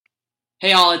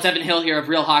Hey all, it's Evan Hill here of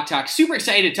Real Hawk Talk. Super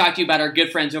excited to talk to you about our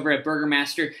good friends over at Burger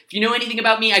Master. If you know anything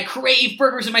about me, I crave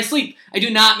burgers in my sleep. I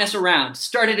do not mess around.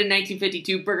 Started in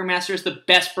 1952, Burger Master is the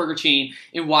best burger chain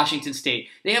in Washington State.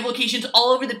 They have locations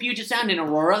all over the Puget Sound in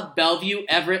Aurora, Bellevue,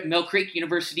 Everett, Mill Creek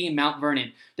University, and Mount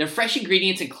Vernon. Their fresh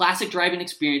ingredients and classic drive-in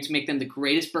experience make them the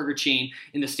greatest burger chain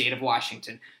in the state of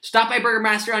Washington. Stop by Burger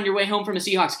Master on your way home from a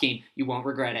Seahawks game. You won't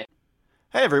regret it.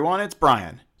 Hey everyone, it's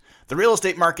Brian. The real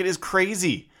estate market is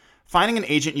crazy. Finding an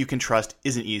agent you can trust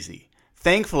isn't easy.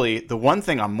 Thankfully, the one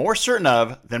thing I'm more certain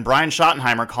of than Brian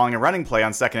Schottenheimer calling a running play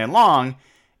on 2nd and long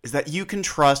is that you can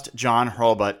trust John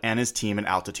Hurlbut and his team at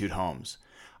Altitude Homes.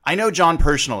 I know John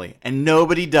personally, and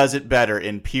nobody does it better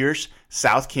in Pierce,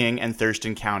 South King, and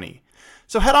Thurston County.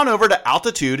 So head on over to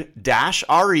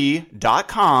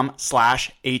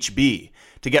altitude-re.com/HB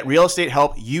to get real estate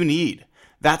help you need.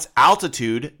 That's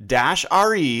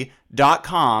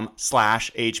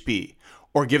altitude-re.com/HB.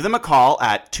 Or give them a call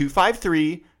at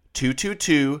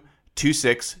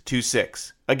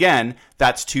 253-222-2626. Again,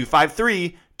 that's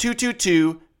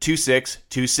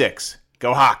 253-222-2626.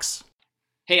 Go Hawks!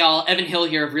 Hey all, Evan Hill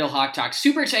here of Real Hawk Talk.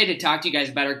 Super excited to talk to you guys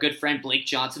about our good friend Blake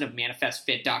Johnson of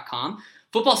ManifestFit.com.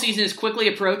 Football season is quickly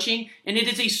approaching, and it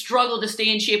is a struggle to stay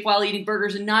in shape while eating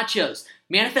burgers and nachos.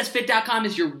 ManifestFit.com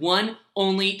is your one,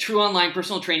 only true online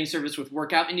personal training service with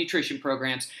workout and nutrition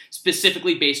programs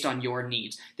specifically based on your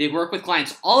needs. They work with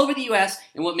clients all over the U.S.,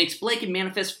 and what makes Blake and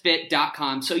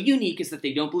ManifestFit.com so unique is that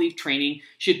they don't believe training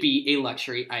should be a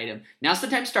luxury item. Now's the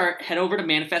time to start. Head over to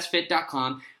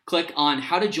ManifestFit.com. Click on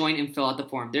how to join and fill out the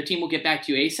form. Their team will get back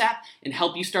to you ASAP and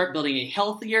help you start building a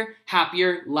healthier,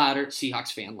 happier, louder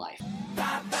Seahawks fan life.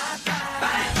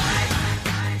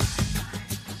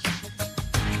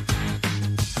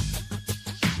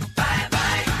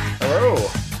 Hello,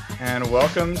 and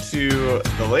welcome to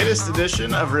the latest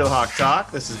edition of Real Hawk Talk.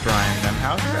 This is Brian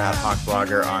Nemhauser at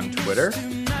HawkBlogger on Twitter,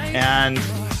 and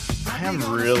I am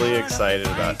really excited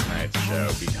about tonight's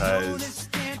show because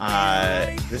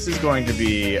this is going to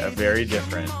be a very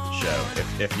different show.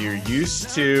 If you're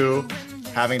used to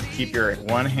having to keep your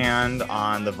one hand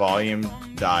on the volume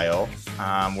dial,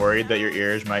 worried that your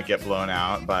ears might get blown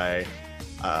out by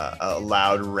a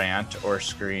loud rant or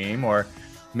scream, or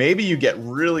maybe you get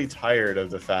really tired of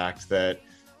the fact that,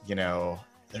 you know,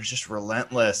 there's just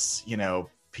relentless, you know,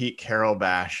 Pete Carroll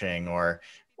bashing or,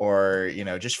 you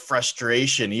know, just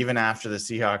frustration even after the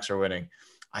Seahawks are winning.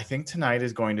 I think tonight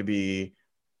is going to be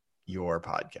your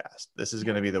podcast. This is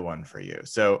going to be the one for you.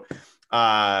 So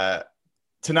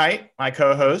tonight, my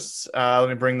co-hosts, let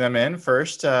me bring them in.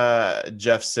 First,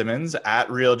 Jeff Simmons at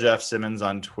Real Jeff Simmons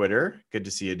on Twitter. Good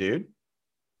to see you, dude.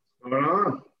 What's going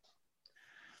on?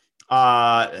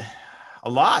 A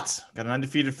lot. Got an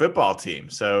undefeated football team.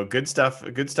 So good stuff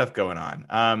going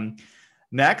on.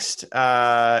 Next,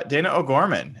 Dana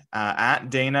O'Gorman at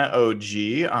Dana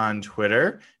OG on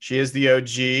Twitter. She is the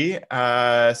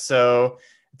OG. So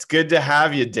it's good to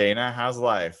have you, Dana. How's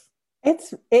life?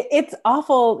 It's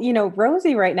awful, you know,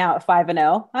 rosy right now at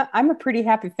 5-0. I'm a pretty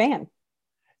happy fan.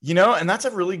 You know, and that's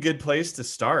a really good place to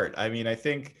start. I mean, I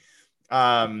think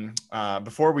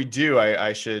before we do,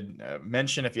 I should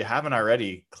mention, if you haven't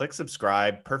already, click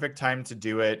subscribe. Perfect time to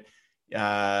do it. You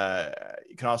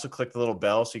can also click the little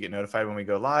bell so you get notified when we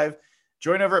go live.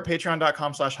 Join over at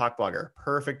patreon.com/hawkblogger.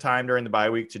 Perfect time during the bye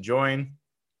week to join.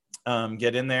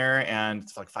 Get in there, and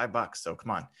it's like $5. So come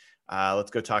on,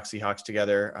 let's go talk Seahawks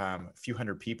together. A few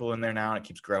hundred people in there now, and it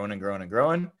keeps growing and growing and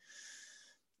growing.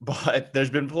 But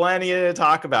there's been plenty to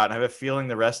talk about, and I have a feeling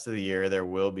the rest of the year there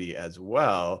will be as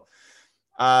well.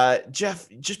 Jeff,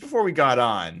 just before we got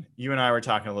on, you and I were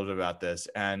talking a little bit about this,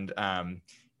 and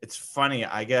it's funny.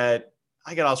 I get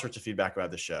all sorts of feedback about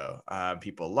the show.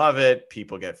 People love it.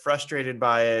 People get frustrated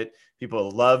by it. People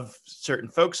love certain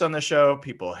folks on the show.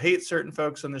 People hate certain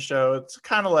folks on the show. It's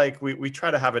kind of like we try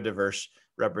to have a diverse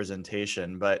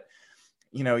representation. But,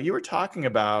 you know, you were talking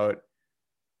about,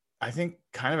 I think,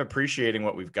 kind of appreciating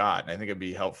what we've got. And I think it'd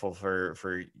be helpful for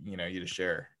you know, you to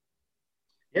share.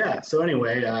 Yeah. So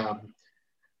anyway,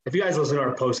 if you guys listen to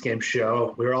our post-game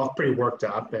show, we were all pretty worked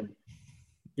up, and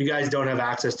you guys don't have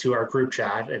access to our group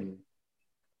chat. And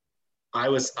I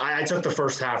took the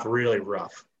first half really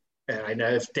rough. And I know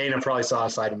if Dana probably saw a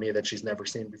side of me that she's never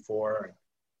seen before.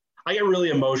 I get really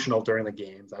emotional during the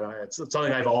games. It's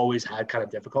something I've always had kind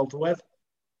of difficulty with.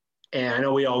 And I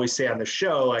know we always say on the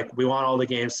show, like, we want all the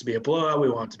games to be a blowout. We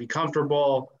want it to be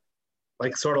comfortable,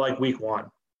 like sort of like week one.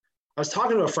 I was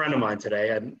talking to a friend of mine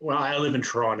today, and I live in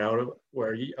Toronto,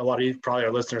 where a lot of you, probably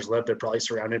our listeners live. They're probably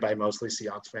surrounded by mostly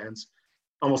Seahawks fans.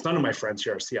 Almost none of my friends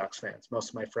here are Seahawks fans. Most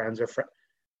of my friends are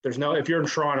if you're in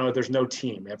Toronto, there's no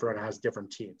team. Everyone has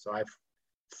different teams. So I have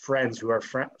friends who are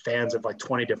fans of like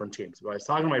 20 different teams. But I was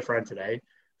talking to my friend today,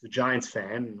 the Giants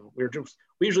fan, and we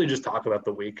usually just talk about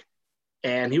the week.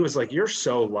 And he was like, "You're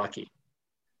so lucky."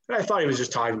 And I thought he was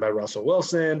just talking about Russell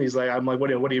Wilson. He's like, I'm like, what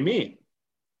do you mean?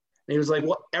 And he was like,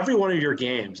 well, every one of your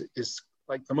games is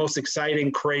like the most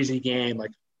exciting, crazy game.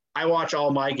 Like I watch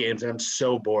all my games and I'm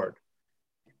so bored.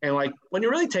 And like when you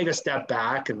really take a step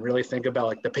back and really think about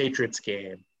like the Patriots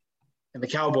game and the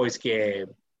Cowboys game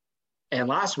and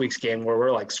last week's game where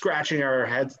we're like scratching our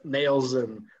heads, nails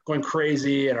and going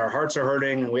crazy and our hearts are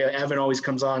hurting. And Evan always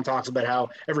comes on and talks about how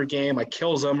every game like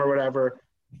kills them or whatever.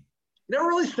 You never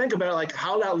really think about like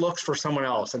how that looks for someone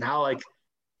else and how like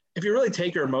if you really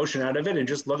take your emotion out of it and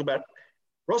just look about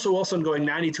Russell Wilson going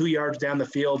 92 yards down the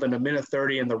field in a minute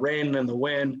 30 in the rain and the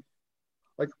wind,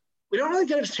 like we don't really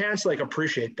get a chance to like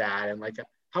appreciate that and like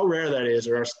how rare that is,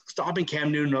 or stopping Cam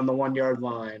Newton on the 1 yard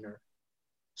line, or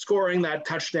scoring that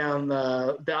touchdown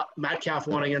that Metcalf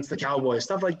won against the Cowboys,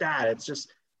 stuff like that. It's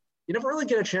just you never really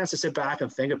get a chance to sit back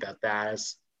and think about that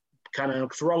as kind of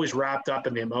because we're always wrapped up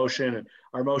in the emotion and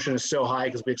our emotion is so high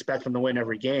because we expect them to win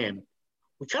every game.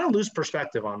 We kind of lose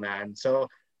perspective on that. And so it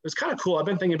was kind of cool. I've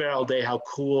been thinking about it all day how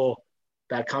cool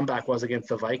that comeback was against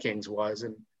the Vikings was,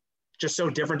 and just so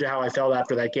different to how I felt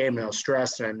after that game and how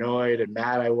stressed and annoyed and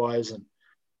mad I was. And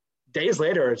days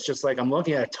later, it's just like I'm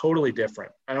looking at it totally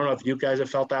different. I don't know if you guys have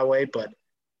felt that way, but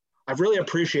I've really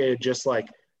appreciated just like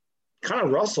kind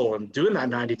of Russell and doing that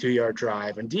 92-yard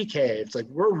drive and DK. It's like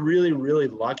we're really, really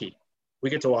lucky we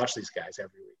get to watch these guys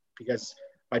every week because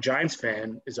my Giants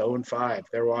fan is 0-5.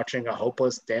 They're watching a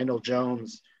hopeless Daniel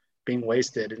Jones being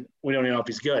wasted. And we don't even know if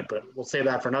he's good, but we'll save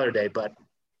that for another day. But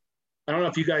I don't know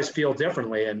if you guys feel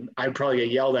differently, and I'd probably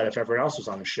get yelled at if everyone else was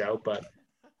on the show, but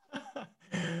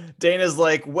Dana's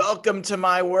like, welcome to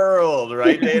my world,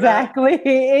 right, Dana? Exactly.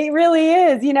 It really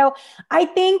is. I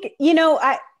think,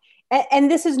 and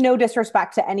this is no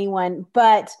disrespect to anyone,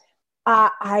 but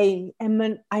I'm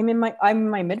in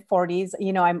my mid 40s.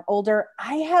 I'm older.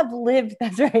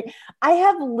 That's right. I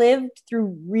have lived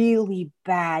through really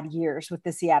bad years with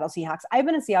the Seattle Seahawks. I've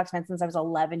been a Seahawks fan since I was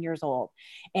 11 years old.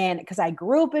 And because I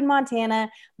grew up in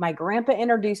Montana, my grandpa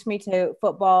introduced me to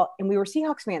football and we were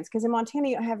Seahawks fans because in Montana,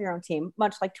 you don't have your own team,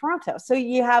 much like Toronto. So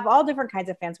you have all different kinds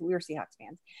of fans, but we were Seahawks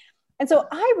fans. And so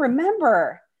I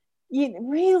remember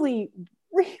really,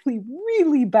 really,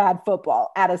 really bad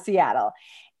football out of Seattle.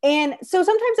 And so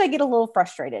sometimes I get a little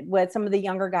frustrated with some of the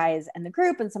younger guys in the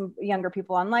group and some younger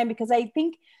people online because I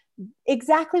think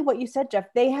exactly what you said, Jeff,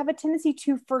 they have a tendency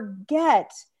to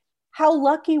forget how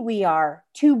lucky we are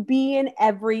to be in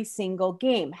every single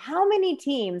game. How many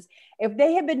teams, if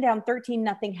they had been down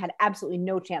 13-0, had absolutely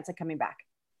no chance of coming back?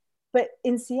 But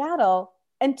in Seattle,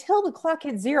 until the clock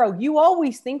hits 0, you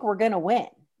always think we're going to win.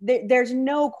 There's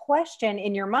no question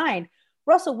in your mind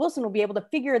Russell Wilson will be able to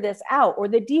figure this out, or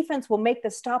the defense will make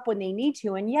the stop when they need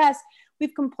to. And yes,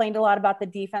 we've complained a lot about the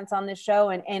defense on this show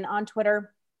and on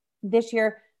Twitter this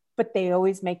year, but they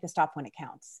always make the stop when it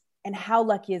counts. And how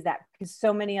lucky is that? Because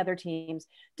so many other teams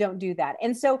don't do that.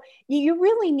 And so you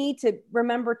really need to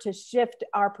remember to shift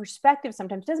our perspective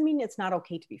sometimes. Doesn't mean it's not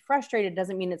okay to be frustrated.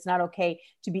 Doesn't mean it's not okay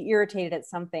to be irritated at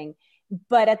something.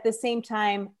 But at the same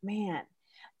time, man.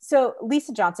 So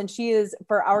Lisa Johnson, she is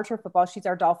for Our Turf Football. She's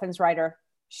our Dolphins writer.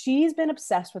 She's been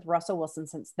obsessed with Russell Wilson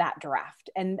since that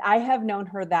draft. And I have known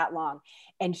her that long.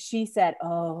 And she said,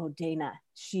 oh, Dana,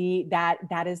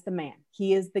 that is the man.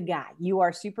 He is the guy. You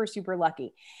are super, super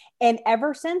lucky. And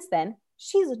ever since then,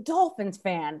 she's a Dolphins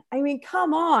fan. I mean,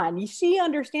 come on. She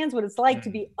understands what it's like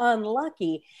to be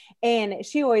unlucky. And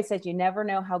she always says, you never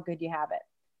know how good you have it.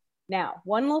 Now,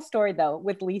 one little story though,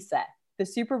 with Lisa, the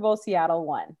Super Bowl Seattle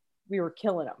won. We were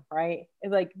killing them, right?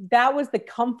 Like that was the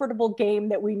comfortable game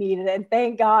that we needed. And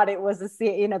thank God it was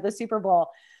the Super Bowl.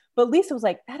 But Lisa was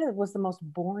like, that was the most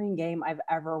boring game I've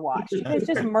ever watched. You guys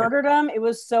just murdered them. It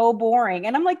was so boring.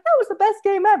 And I'm like, that was the best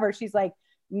game ever. She's like,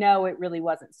 no, it really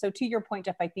wasn't. So to your point,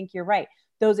 Jeff, I think you're right.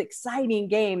 Those exciting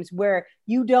games where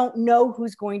you don't know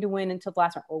who's going to win until the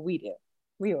last one. Well, we do.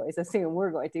 We always assume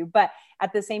we're going to. But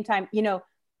at the same time,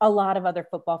 a lot of other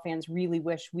football fans really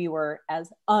wish we were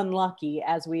as unlucky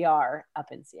as we are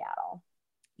up in Seattle.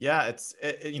 Yeah, it's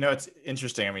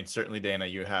interesting. I mean, certainly, Dana,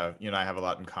 you and I have a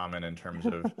lot in common in terms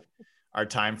of our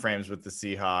time frames with the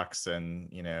Seahawks, and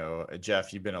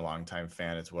Jeff, you've been a longtime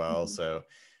fan as well. Mm-hmm. So,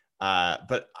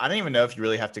 but I don't even know if you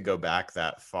really have to go back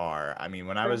that far. I mean,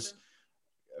 when I was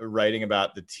writing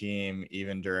about the team,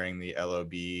 even during the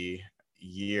LOB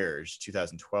years,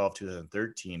 2012,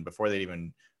 2013, before they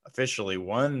even officially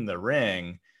won the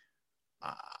ring,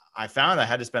 I found I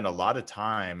had to spend a lot of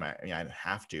time. I didn't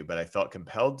have to, but I felt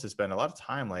compelled to spend a lot of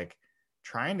time like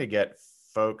trying to get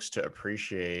folks to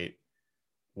appreciate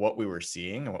what we were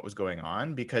seeing and what was going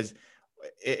on, because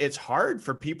it's hard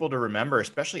for people to remember,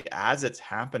 especially as it's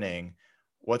happening,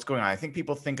 what's going on. I think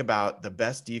people think about the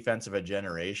best defense of a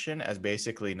generation as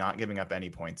basically not giving up any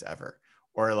points ever,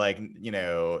 or like,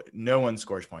 no one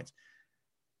scores points.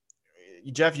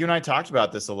 Jeff, you and I talked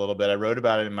about this a little bit. I wrote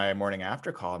about it in my morning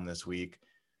after column this week.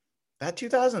 That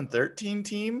 2013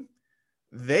 team,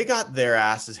 they got their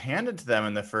asses handed to them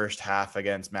in the first half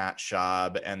against Matt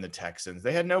Schaub and the Texans.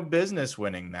 They had no business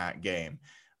winning that game.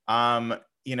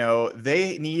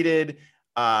 They needed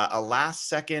a last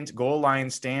second goal line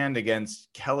stand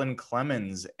against Kellen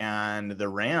Clemens and the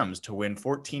Rams to win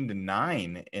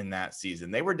 14-9 in that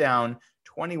season. They were down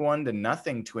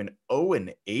 21-0 to an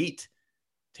 0-8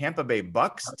 Tampa Bay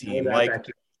Bucks team, like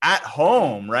at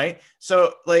home, right?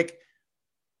 So like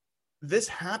this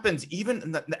happens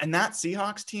even, and that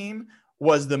Seahawks team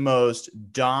was the most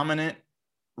dominant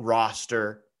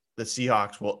roster the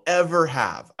Seahawks will ever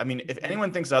have. I mean, if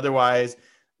anyone thinks otherwise,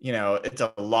 it's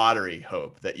a lottery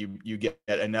hope that you get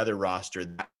another roster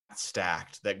that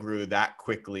stacked, that grew that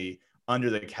quickly under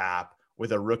the cap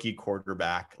with a rookie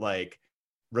contract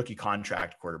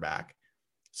quarterback.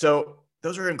 So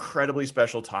those are incredibly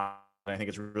special times. I think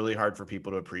it's really hard for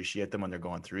people to appreciate them when they're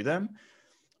going through them.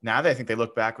 Now I think they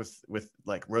look back with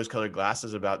like rose-colored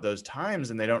glasses about those times,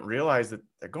 and they don't realize that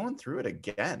they're going through it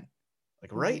again.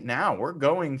 Like right now, we're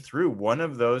going through one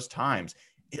of those times.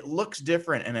 It looks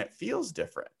different and it feels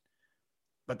different,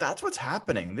 but that's what's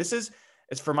happening. It's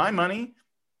for my money.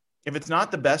 If it's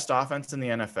not the best offense in the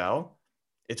NFL,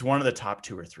 it's one of the top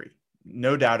 2 or 3.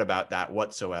 No doubt about that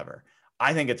whatsoever.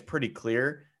 I think it's pretty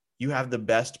clear you have the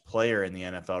best player in the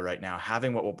NFL right now,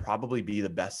 having what will probably be the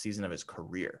best season of his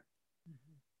career.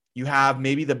 You have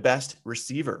maybe the best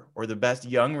receiver or the best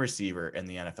young receiver in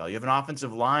the NFL. You have an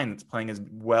offensive line that's playing as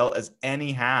well as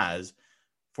any has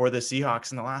for the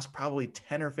Seahawks in the last probably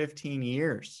 10 or 15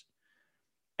 years.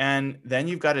 And then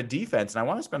you've got a defense, and I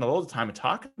want to spend a little time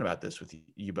talking about this with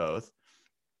you both.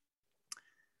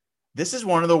 This is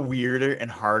one of the weirder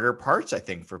and harder parts, I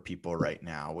think, for people right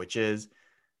now, which is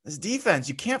this defense.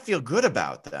 You can't feel good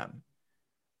about them,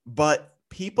 but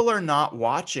people are not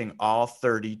watching all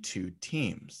 32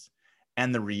 teams.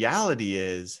 And the reality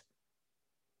is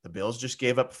the Bills just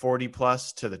gave up 40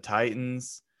 plus to the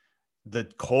Titans. The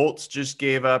Colts just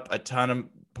gave up a ton of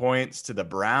points to the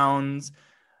Browns.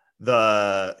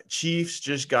 The Chiefs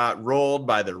just got rolled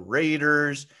by the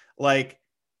Raiders. Like,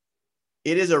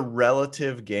 it is a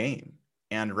relative game.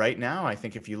 And right now, I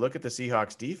think if you look at the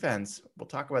Seahawks defense, we'll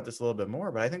talk about this a little bit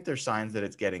more, but I think there's signs that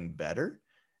it's getting better,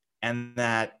 and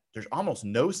that there's almost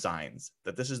no signs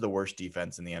that this is the worst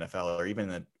defense in the NFL or even in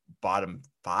the bottom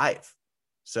 5.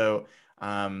 So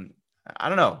I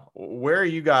don't know. Where are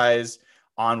you guys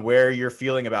on where you're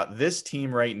feeling about this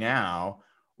team right now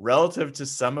relative to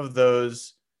some of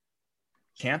those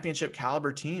championship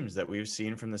caliber teams that we've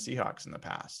seen from the Seahawks in the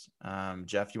past?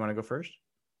 Jeff, you want to go first?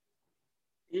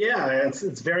 Yeah,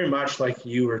 it's very much like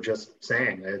you were just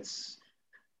saying. It's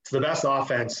the best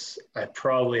offense I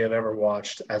probably have ever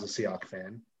watched as a Seahawks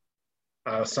fan.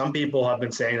 Some people have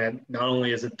been saying that not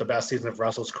only is it the best season of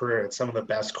Russell's career, it's some of the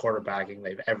best quarterbacking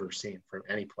they've ever seen from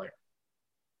any player.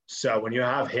 So when you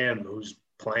have him who's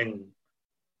playing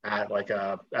at like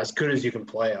as good as you can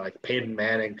play, like Peyton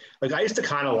Manning, like I used to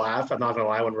kind of laugh, I'm not going to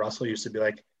lie, when Russell used to be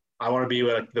like, I want to be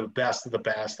like the best of the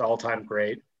best, all-time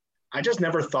great. I just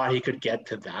never thought he could get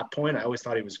to that point. I always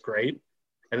thought he was great.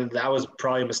 And that was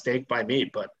probably a mistake by me,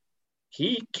 but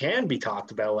he can be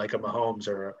talked about like a Mahomes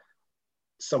or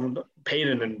some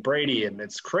Peyton and Brady. And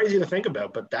it's crazy to think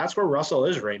about, but that's where Russell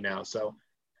is right now. So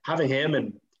having him,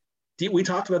 and we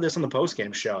talked about this on the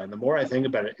postgame show, and the more I think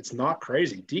about it, it's not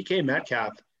crazy. DK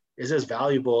Metcalf is as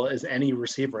valuable as any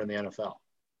receiver in the NFL,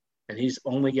 and he's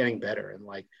only getting better. And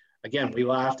like, again, we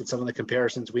laughed at some of the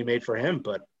comparisons we made for him,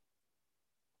 but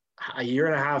a year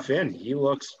and a half in, he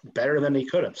looks better than he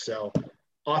could have. So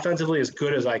offensively, as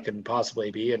good as I can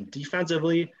possibly be, and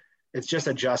defensively, it's just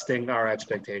adjusting our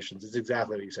expectations. It's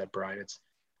exactly what you said, Brian. It's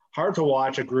hard to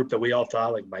watch a group that we all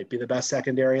thought like might be the best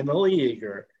secondary in the league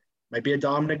or might be a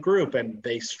dominant group, and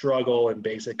they struggle in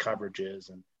basic coverages.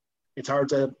 And it's hard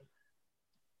to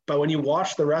 – but when you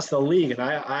watch the rest of the league, and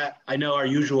I know our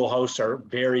usual hosts are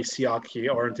very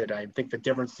Seahawks-oriented. I think the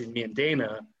difference between me and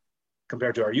Dana –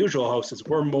 compared to our usual hosts is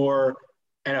we're more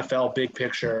NFL big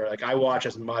picture. Like I watch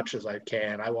as much as I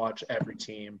can. I watch every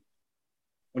team.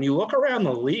 When you look around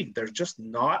the league, there's just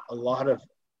not a lot of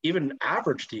even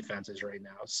average defenses right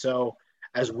now. So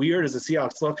as weird as the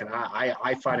Seahawks look, and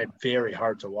I find it very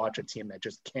hard to watch a team that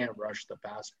just can't rush the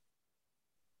passer.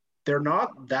 they're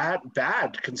not that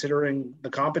bad considering the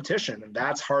competition. And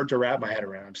that's hard to wrap my head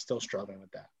around. I'm still struggling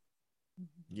with that.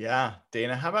 Yeah.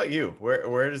 Dana, how about you?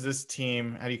 Where does this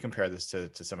team, how do you compare this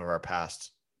to some of our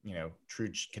past, true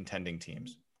contending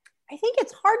teams? I think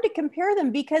it's hard to compare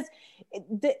them because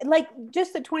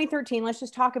just the 2013, let's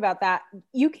just talk about that.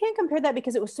 You can't compare that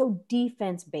because it was so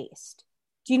defense based.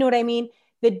 Do you know what I mean?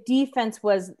 The defense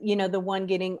was, the one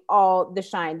getting all the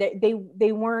shine.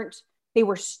 They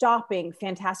were stopping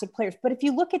fantastic players. But if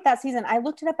you look at that season, I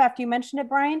looked it up after you mentioned it,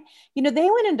 Brian, they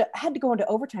had to go into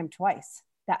overtime twice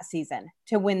that season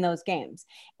to win those games.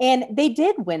 And they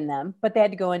did win them, but they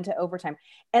had to go into overtime.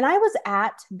 And I was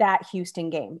at that Houston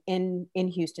game in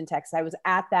Houston, Texas. I was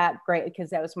at that great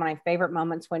because that was one of my favorite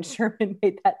moments when Sherman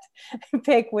made that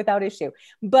pick without issue.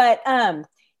 But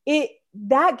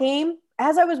that game,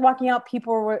 as I was walking out,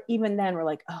 people were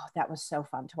like, oh, that was so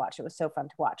fun to watch. It was so fun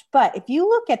to watch. But if you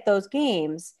look at those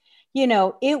games,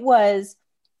 it was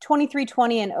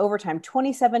 23-20 in overtime,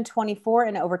 27-24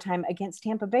 in overtime against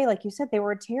Tampa Bay. Like you said, they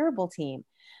were a terrible team.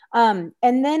 And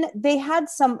then they had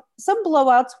some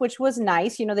blowouts, which was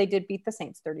nice. They did beat the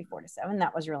Saints 34-7.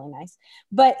 That was really nice.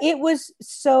 But it was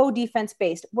so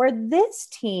defense-based, where this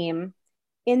team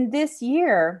in this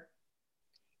year,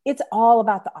 it's all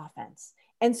about the offense.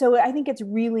 And so I think it's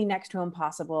really next to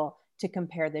impossible to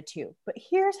compare the two. But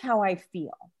here's how I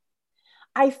feel.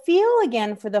 I feel,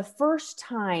 again, for the first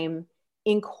time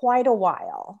in quite a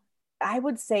while, I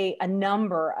would say a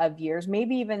number of years,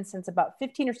 maybe even since about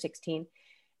 15 or 16,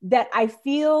 that I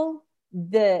feel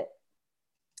the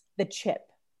chip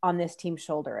on this team's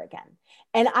shoulder again.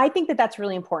 And I think that that's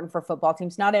really important for football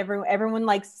teams. Not everyone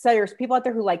likes, so there's people out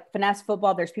there who like finesse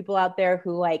football. There's people out there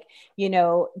who like,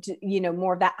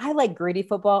 more of that. I like gritty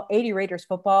football. 80 Raiders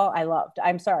football, I loved.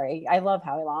 I'm sorry. I love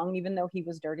Howie Long, even though he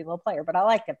was a dirty little player, but I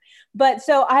liked him. But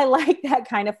so I like that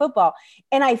kind of football.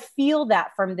 And I feel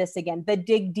that from this again, the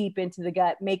dig deep into the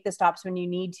gut, make the stops when you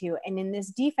need to. And in this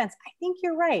defense, I think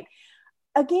you're right.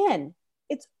 Again,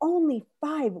 it's only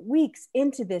 5 weeks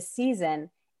into this season.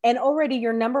 And already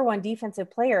your number one defensive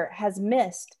player has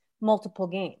missed multiple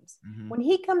games. Mm-hmm. When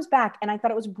he comes back, and I thought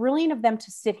it was brilliant of them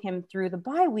to sit him through the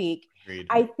bye week. Agreed.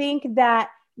 I think that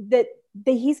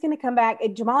he's going to come back.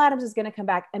 Jamal Adams is going to come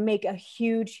back and make a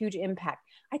huge, huge impact.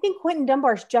 I think Quinton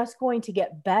Dunbar is just going to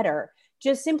get better,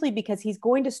 just simply because he's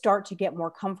going to start to get more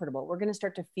comfortable. We're going to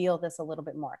start to feel this a little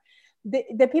bit more.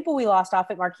 The people we lost off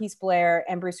at Marquise Blair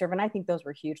and Bruce Irvin, I think those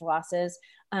were huge losses.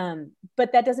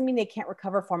 But that doesn't mean they can't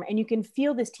recover from it. And you can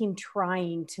feel this team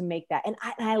trying to make that. And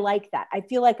I like that. I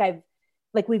feel like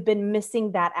we've been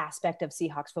missing that aspect of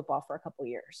Seahawks football for a couple of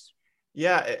years.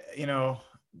 Yeah.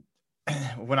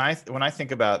 When I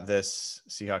think about this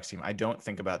Seahawks team, I don't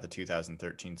think about the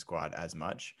 2013 squad as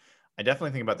much. I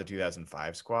definitely think about the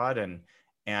 2005 squad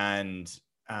and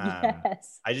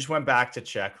yes. I just went back to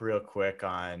check real quick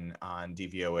on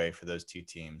DVOA for those two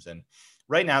teams. And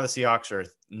right now the Seahawks are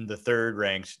the third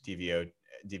ranked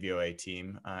DVOA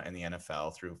team in the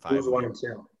NFL through 5 years. 1 and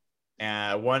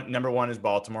 2. Number 1 is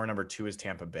Baltimore. Number 2 is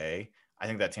Tampa Bay. I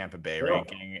think that Tampa Bay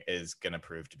ranking is going to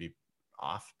prove to be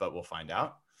off, but we'll find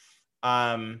out.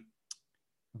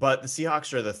 But the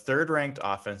Seahawks are the third ranked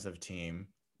offensive team,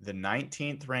 the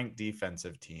 19th ranked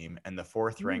defensive team, and the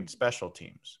 4th ranked special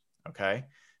teams. Okay.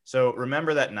 So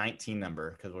remember that 19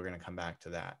 number, because we're going to come back to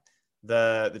that.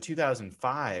 The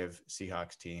 2005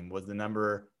 Seahawks team was the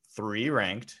number 3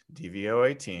 ranked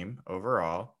DVOA team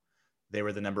overall. They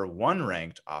were the number 1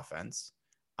 ranked offense.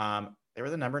 They were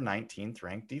the number 19th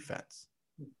ranked defense.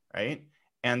 Right.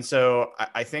 And so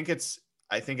I think it's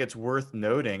worth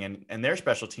noting, and their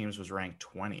special teams was ranked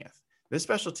 20th. This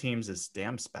special teams is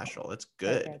damn special. It's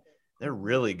good. Okay. They're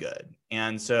really good.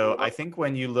 And so I think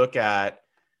when you look at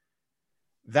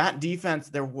that defense,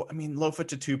 Lofa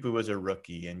Tatupu was a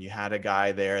rookie, and you had a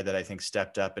guy there that I think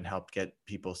stepped up and helped get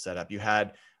people set up. You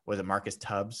had, was it Marcus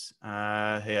Tubbs? He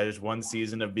had just 1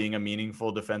 season of being a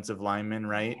meaningful defensive lineman,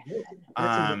 right?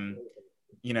 And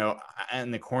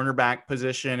the cornerback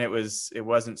position, it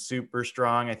wasn't super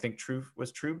strong. I think True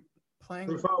playing.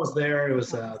 Trufant was there. It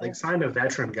was they signed a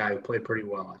veteran guy who played pretty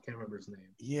well. I can't remember his name.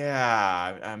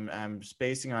 Yeah, I'm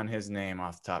spacing on his name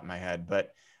off the top of my head,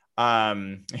 but I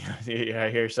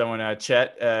hear someone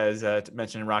Chet is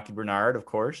mentioning Rocky Bernard, of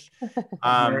course.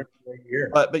 But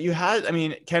you had,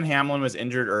 Ken Hamlin was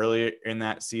injured earlier in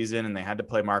that season, and they had to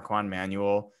play Marquand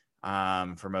Manuel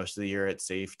for most of the year at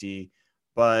safety.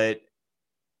 But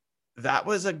that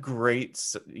was a great,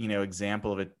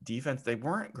 example of a defense. They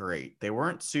weren't great. They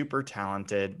weren't super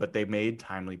talented, but they made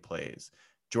timely plays.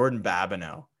 Jordan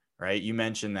Babineau, right? You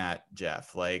mentioned that,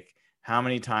 Jeff. Like, how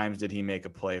many times did he make a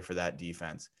play for that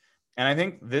defense? And I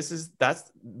think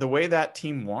that's the way that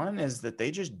team won, is that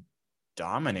they just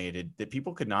dominated, that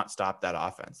people could not stop that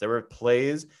offense. There were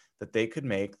plays that they could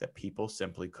make that people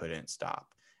simply couldn't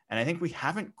stop. And I think we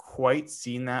haven't quite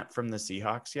seen that from the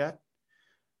Seahawks yet.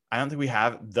 I don't think we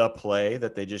have the play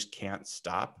that they just can't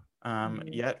stop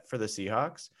yet for the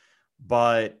Seahawks,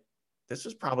 but this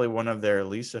was probably one of their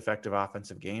least effective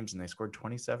offensive games, and they scored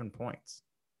 27 points.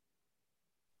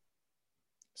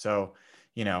 So,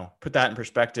 put that in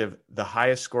perspective. The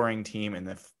highest scoring team in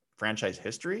the franchise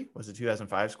history was the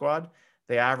 2005 squad.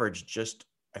 They averaged just,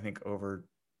 I think it was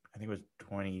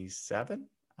 27.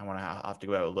 I'll have to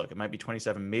go out and look. It might be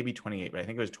 27, maybe 28, but I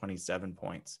think it was 27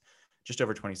 points, just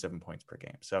over 27 points per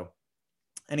game. So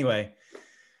anyway,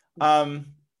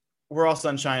 we're all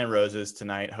sunshine and roses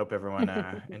tonight. Hope everyone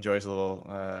enjoys a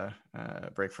little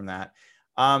break from that.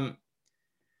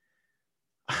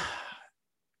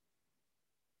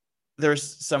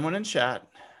 There's someone in chat,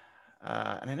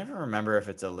 and I never remember if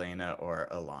it's Elena or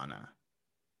Alana,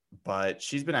 but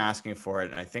she's been asking for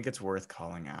it, and I think it's worth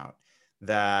calling out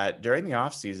that during the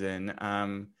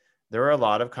offseason, there were a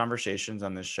lot of conversations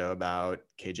on this show about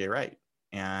KJ Wright.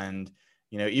 And,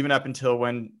 even up until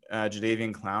when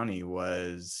Jadeveon Clowney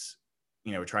was,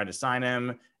 trying to sign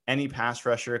him, any pass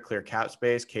rusher, clear cap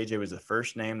space, KJ was the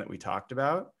first name that we talked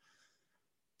about.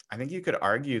 I think you could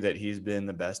argue that he's been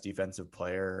the best defensive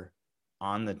player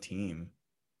on the team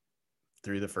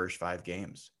through the first 5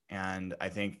 games. And I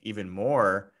think even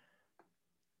more,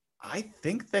 I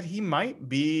think that he might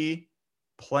be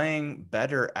playing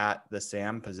better at the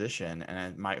Sam position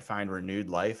and might find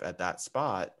renewed life at that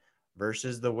spot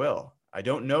versus the Will. I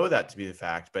don't know that to be the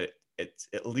fact, but it's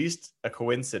at least a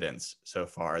coincidence so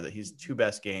far that his 2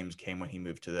 best games came when he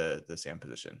moved to the Sam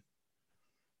position.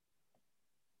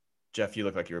 Jeff, you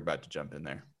look like you were about to jump in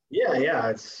there. Yeah.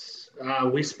 It's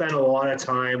we spent a lot of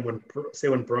time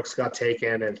when Brooks got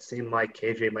taken, it seemed like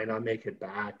KJ might not make it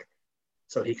back.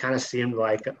 So he kind of seemed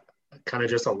like kind of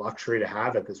just a luxury to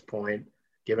have at this point,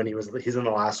 given he's in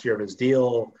the last year of his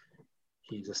deal.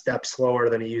 He's a step slower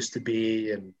than he used to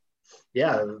be. And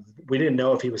yeah, we didn't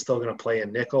know if he was still going to play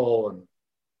in nickel.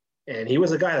 And he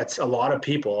was a guy that's a lot of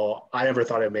people, I never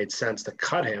thought it made sense to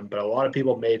cut him, but a lot of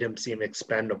people made him seem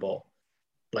expendable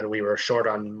when we were short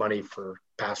on money for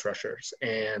pass rushers.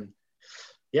 And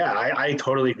yeah, I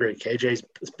totally agree. KJ's,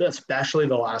 especially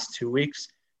the last 2 weeks,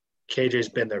 KJ's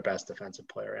been their best defensive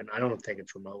player. And I don't think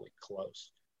it's remotely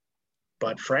close.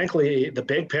 But frankly, the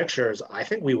big picture is I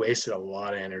think we wasted a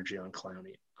lot of energy on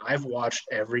Clowney. I've watched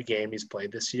every game he's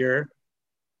played this year.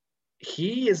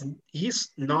 He's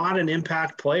not an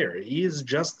impact player. He's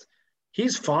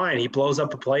fine. He blows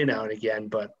up a play now and again,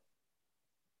 but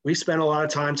we spent a lot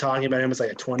of time talking about him as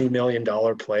like a $20 million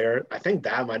player. I think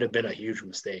that might have been a huge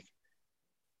mistake.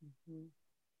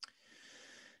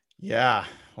 Yeah,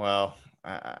 well,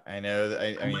 I know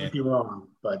that I might be wrong,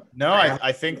 but no,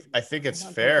 I think it's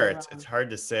fair. It's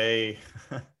hard to say.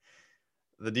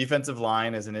 The defensive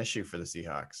line is an issue for the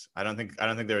Seahawks. I don't think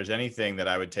there was anything that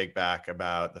I would take back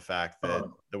about the fact that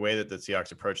the way that the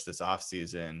Seahawks approached this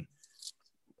offseason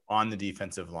on the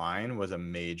defensive line was a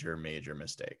major, major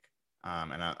mistake.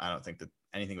 And I don't think that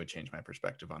anything would change my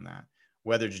perspective on that.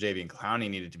 Whether Jadeveon Clowney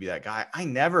needed to be that guy, I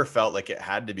never felt like it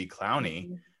had to be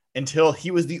Clowney until he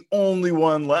was the only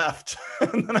one left.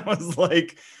 And then I was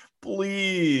like,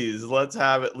 please, let's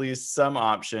have at least some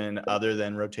option other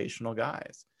than rotational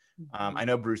guys. I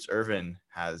know Bruce Irvin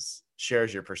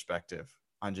shares your perspective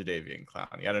on Jadeveon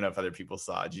Clowney. I don't know if other people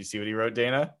saw it. Did you see what he wrote,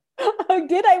 Dana? Oh,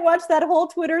 did I watch that whole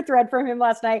Twitter thread from him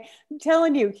last night? I'm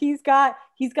telling you, he's got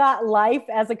life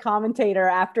as a commentator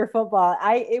after football.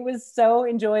 It was so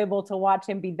enjoyable to watch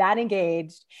him be that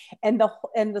engaged. And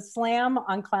the slam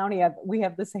on Clowney of we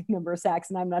have the same number of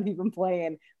sacks and I'm not even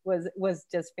playing was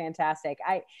just fantastic.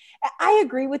 I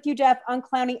agree with you, Jeff, on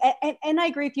Clowney, and I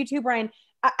agree with you too, Brian.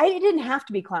 It didn't have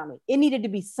to be Clowney. It needed to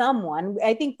be someone.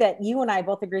 I think that you and I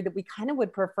both agreed that we kind of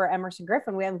would prefer Emerson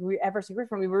Griffin.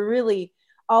 We were really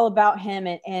all about him.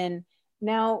 And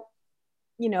now,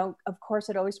 of course,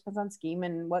 it always depends on scheme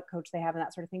and what coach they have and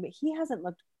that sort of thing. But he hasn't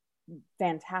looked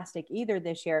fantastic either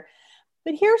this year.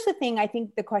 But here's the thing. I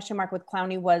think the question mark with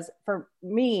Clowney was, for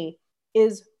me,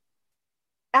 is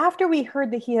after we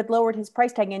heard that he had lowered his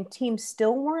price tag and teams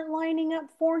still weren't lining up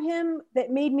for him,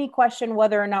 that made me question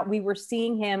whether or not we were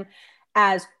seeing him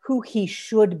as who he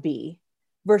should be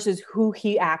versus who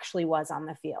he actually was on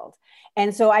the field.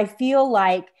 And so I feel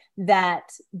like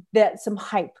that some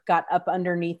hype got up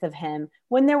underneath of him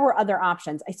when there were other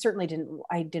options. I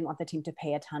didn't want the team to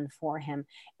pay a ton for him.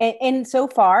 And so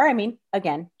far, I mean,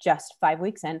 again, just 5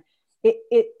 weeks in,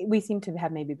 we seem to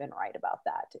have maybe been right about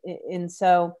that. And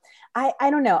so I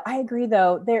don't know. I agree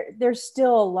though. There's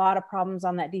still a lot of problems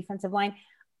on that defensive line,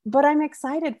 but I'm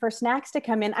excited for Snacks to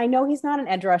come in. I know he's not an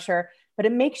edge rusher, but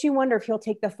it makes you wonder if he'll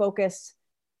take the focus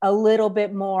a little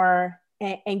bit more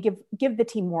and give the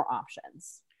team more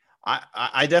options.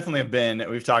 I definitely have been,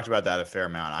 we've talked about that a fair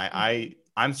amount.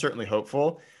 I'm certainly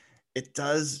hopeful. It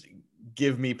does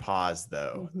give me pause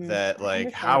though, that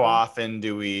like, how often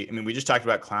do we, I mean, we just talked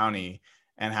about Clowney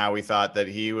and how we thought that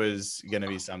he was going to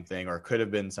be something or could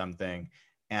have been something,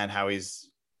 and how he's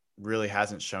really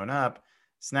hasn't shown up.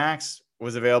 Snacks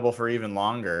was available for even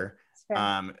longer.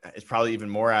 It's probably even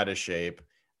more out of shape.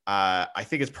 I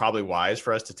think it's probably wise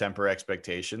for us to temper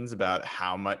expectations about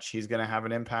how much he's going to have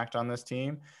an impact on this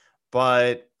team.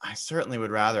 But I certainly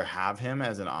would rather have him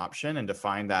as an option and to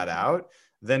find that out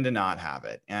than to not have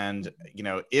it. And, you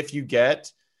know, if you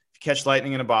catch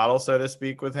lightning in a bottle, so to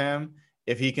speak, with him,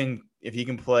 if he can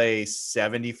play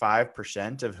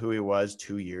 75% of who he was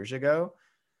 2 years ago,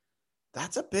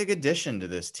 that's a big addition to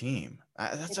this team.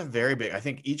 That's a very big, I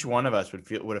think each one of us would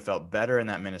have felt better in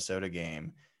that Minnesota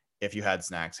game if you had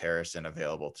Snacks Harrison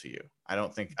available to you. I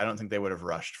don't think they would have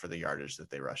rushed for the yardage that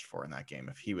they rushed for in that game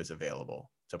if he was available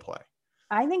to play.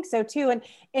 I think so too.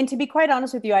 And to be quite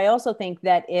honest with you, I also think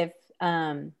that if,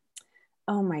 oh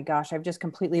my gosh, I've just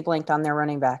completely blanked on their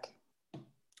running back.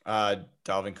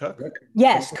 Dalvin Cook.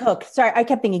 Yes, Cook. Sorry, I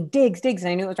kept thinking Diggs, and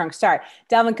I knew it was wrong. Sorry,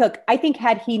 Dalvin Cook. I think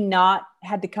had he not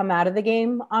had to come out of the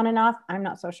game on and off, I'm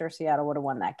not so sure Seattle would have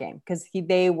won that game because he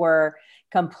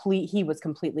was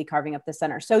completely carving up the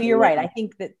center. So you're right. I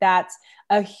think that's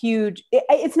a huge.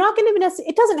 It's not going to be.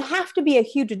 It doesn't have to be a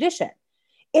huge addition.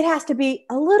 It has to be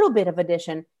a little bit of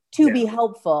addition to be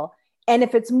helpful. And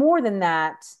if it's more than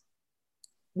that,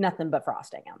 nothing but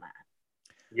frosting on that.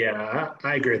 Yeah,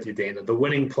 I agree with you, Dana. The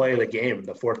winning play of the game,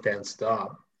 the fourth down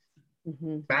stop.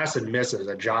 Madison misses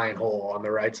a giant hole on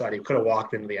the right side. He could have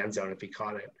walked into the end zone if he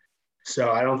caught it.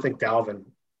 So I don't think Dalvin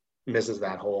misses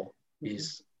that hole.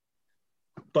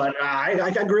 But I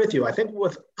agree with you. I think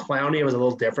with Clowney, it was a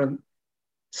little different.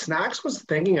 Snacks was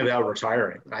thinking about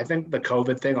retiring. I think the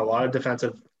COVID thing, a lot of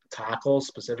defensive tackles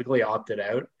specifically opted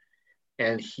out.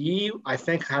 And he, I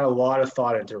think, had a lot of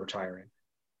thought into retiring.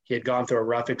 He had gone through a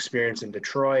rough experience in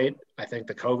Detroit. I think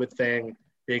the COVID thing,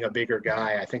 being a bigger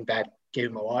guy, I think that gave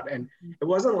him a lot. And it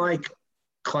wasn't like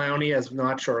Clowney, as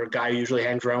not sure a guy who usually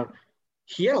hangs around.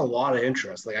 He had a lot of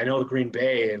interest. Like I know the Green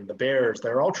Bay and the Bears,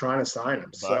 they're all trying to sign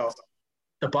him. So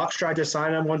the Bucs tried to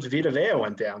sign him once Vita Vea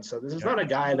went down. So this is not a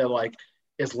guy that like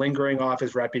is lingering off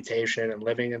his reputation and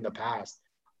living in the past.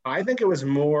 I think it was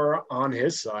more on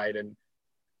his side, and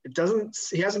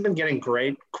he hasn't been getting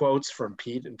great quotes from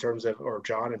Pete or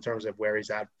John in terms of where he's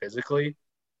at physically.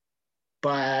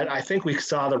 But I think we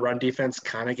saw the run defense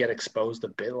kind of get exposed a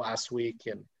bit last week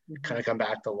and kind of come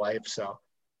back to life. So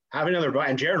having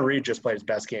and Jaron Reed just played his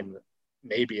best game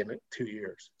maybe in 2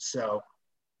 years. So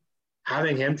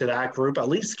having him to that group at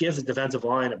least gives the defensive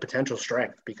line a potential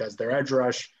strength, because their edge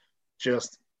rush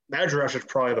is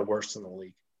probably the worst in the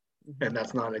league. And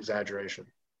that's not an exaggeration.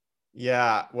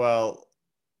 Yeah, well,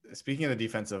 speaking of the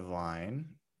defensive line,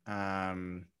 I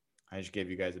just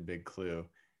gave you guys a big clue.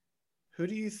 Who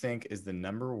do you think is the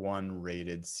number one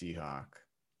rated Seahawk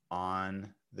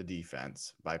on the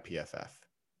defense by PFF?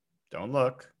 Don't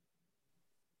look.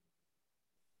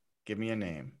 Give me a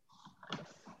name.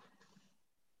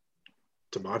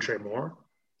 Demontre Moore?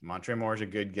 Demontre Moore is a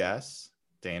good guess.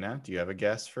 Dana, do you have a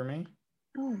guess for me?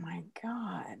 Oh my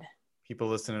God. People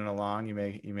listening along, you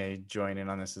may join in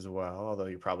on this as well, although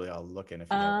you're probably all looking if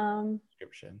you have a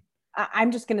description.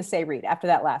 I'm just going to say Reed after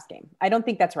that last game. I don't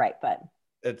think that's right, but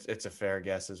it's a fair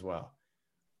guess as well.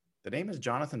 The name is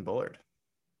Jonathan Bullard.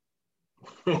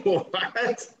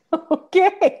 What?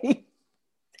 Okay.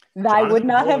 I would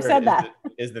not have said that.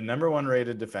 Is the number one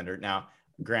rated defender. Now,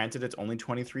 granted, it's only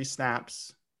 23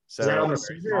 snaps. So was that on the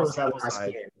season or was that last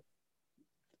game?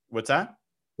 What's that?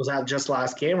 Was that just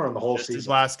last game or on the whole season? His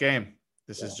last game.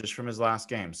 This is just from his last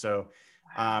game. So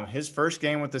his first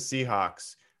game with the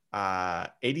Seahawks,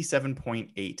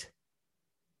 87.8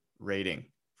 rating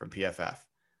from PFF.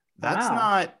 That's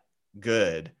not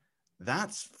good.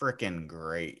 That's freaking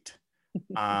great.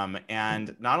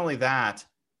 And not only that,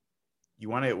 you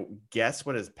want to guess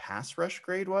what his pass rush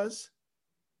grade was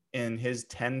in his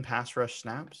 10 pass rush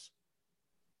snaps?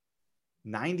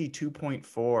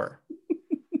 92.4.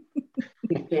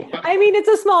 I mean, it's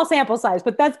a small sample size,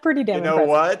 but that's pretty damn impressive.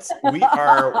 What? We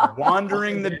are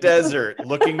wandering the desert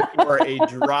looking for a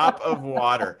drop of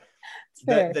water.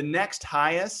 The next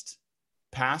highest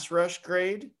pass rush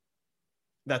grade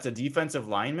that's a defensive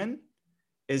lineman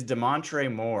is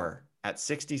Demontre Moore at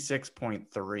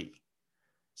 66.3.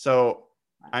 So,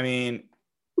 I mean,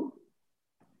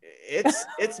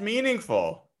 it's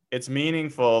meaningful. It's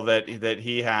meaningful that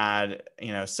he had,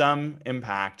 some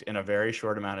impact in a very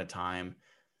short amount of time.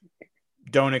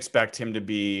 Don't expect him to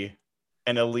be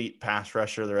an elite pass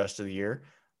rusher the rest of the year,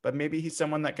 but maybe he's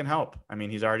someone that can help. I mean,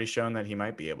 he's already shown that he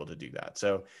might be able to do that.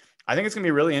 So I think it's going to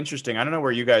be really interesting. I don't know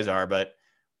where you guys are, but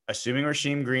assuming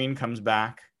Rasheem Green comes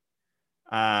back,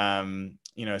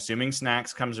 assuming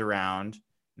Snacks comes around,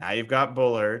 now you've got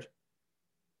Bullard.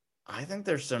 I think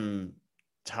there's some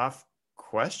tough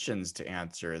questions to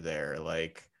answer there.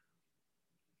 Like,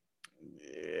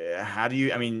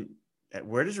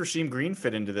 where does Rasheem Green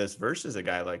fit into this versus a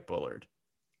guy like Bullard?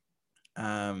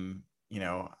 How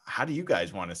do you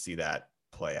guys want to see that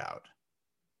play out?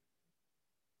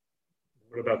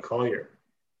 What about Collier?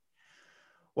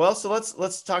 Well, so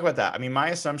let's talk about that. I mean, my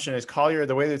assumption is Collier,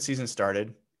 the way that season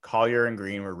started, Collier and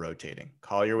Green were rotating.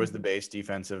 Collier was the base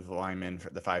defensive lineman for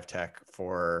the 5 tech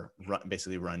for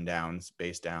basically run downs,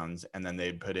 base downs, and then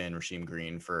they'd put in Rasheem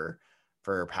Green for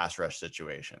pass rush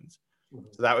situations.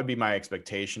 So that would be my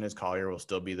expectation, is Collier will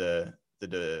still be the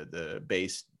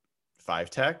base 5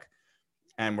 tech.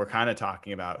 And we're kind of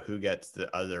talking about who gets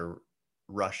the other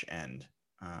rush end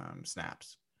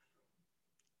snaps.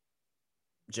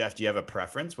 Jeff, do you have a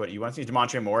preference? What you want to see?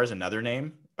 Demontre Moore is another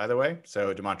name, by the way.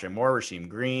 So Demontre Moore, Rasheem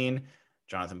Green,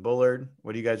 Jonathan Bullard.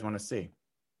 What do you guys want to see?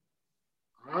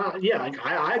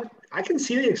 I can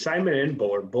see the excitement in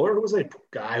Bullard. Bullard was a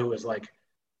guy who was like,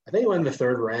 I think he went in the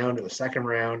 3rd round or the 2nd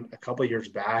round a couple of years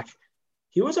back.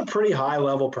 He was a pretty high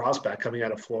level prospect coming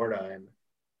out of Florida, and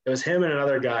it was him and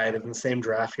another guy in the same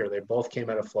draft year. They both came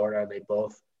out of Florida, and they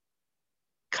both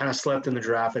kind of slept in the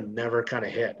draft and never kind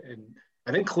of hit. And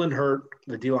I think Clint Hurt,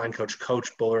 the D-line coach,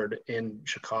 coached Bullard in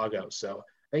Chicago. So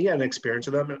I think he had an experience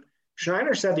with them.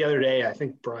 Schneider said the other day, I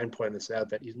think Brian pointed this out,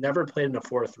 that he's never played in a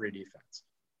 4-3 defense.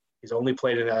 He's only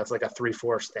played in as like a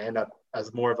 3-4 stand-up,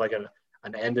 as more of like an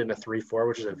end in a 3-4,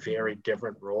 which is a very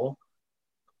different role.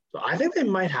 So I think they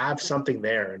might have something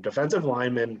there. Defensive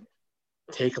linemen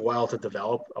take a while to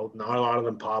develop. Not a lot of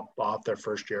them pop off their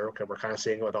first year. Okay, we're kind of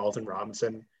seeing it with Alton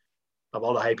Robinson. Of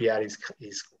all the hype he had,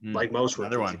 he's like most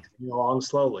rookies, he's coming along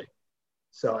slowly.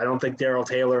 So I don't think Darrell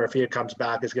Taylor, if he comes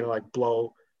back, is going to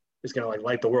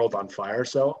light the world on fire.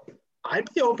 So I'd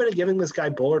be open to giving this guy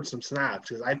Bullard some snaps,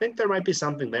 because I think there might be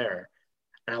something there.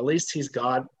 And at least he's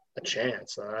got a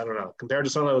chance. I don't know. Compared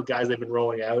to some of the guys they've been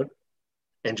rolling out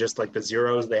and just like the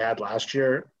zeros they had last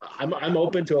year, I'm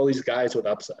open to all these guys with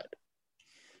upside.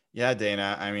 Yeah,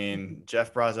 Dana. I mean,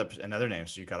 Jeff brought up another name.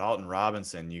 So you got Alton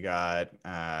Robinson, you got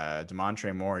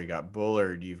Demontre Moore, you got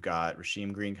Bullard, you've got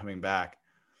Rasheem Green coming back.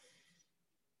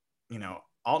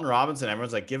 Alton Robinson,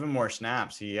 everyone's like, give him more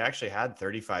snaps. He actually had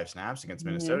 35 snaps against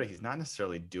Minnesota. He's not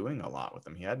necessarily doing a lot with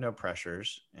them. He had no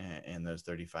pressures in those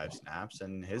 35 snaps,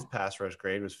 and his pass rush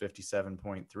grade was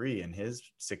 57.3 in his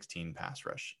 16 pass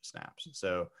rush snaps.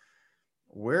 So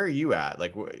where are you at?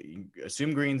 Like,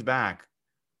 assume Green's back.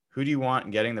 Who do you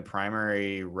want getting the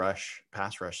primary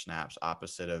pass rush snaps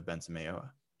opposite of Benson Mayowa?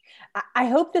 I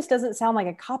hope this doesn't sound like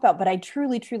a cop-out, but I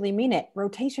truly, truly mean it.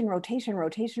 Rotation.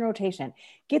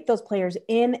 Get those players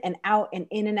in and out and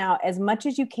in and out as much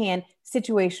as you can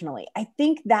situationally. I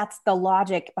think that's the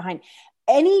logic behind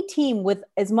any team with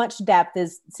as much depth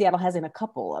as Seattle has in a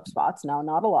couple of spots. Now,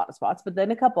 not a lot of spots, but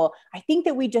then a couple. I think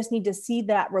that we just need to see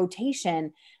that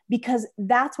rotation, because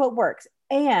that's what works.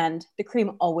 And the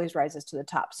cream always rises to the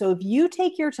top. So if you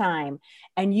take your time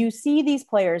and you see these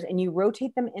players and you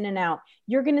rotate them in and out,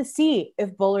 you're going to see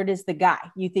if Bullard is the guy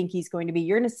you think he's going to be.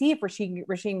 You're going to see if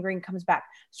Rasheem Green comes back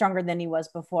stronger than he was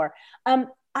before. I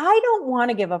don't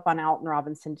want to give up on Alton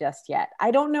Robinson just yet.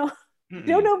 I don't know. I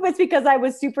don't know if it's because I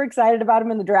was super excited about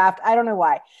him in the draft. I don't know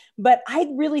why, but I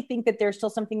really think that there's still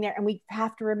something there. And we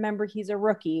have to remember he's a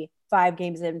rookie 5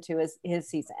 games into his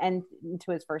season and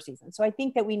into his first season. So I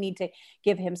think that we need to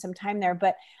give him some time there,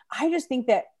 but I just think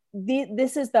that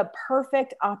this is the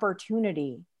perfect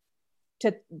opportunity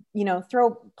to,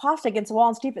 throw pasta against the wall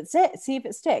and see if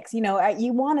it sticks.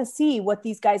 You want to see what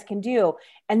these guys can do.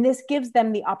 And this gives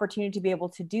them the opportunity to be able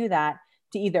to do that,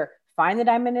 to either find the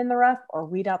diamond in the rough or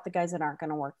weed out the guys that aren't going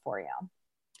to work for you.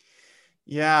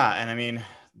 Yeah. And I mean,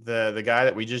 the guy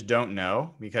that we just don't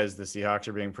know, because the Seahawks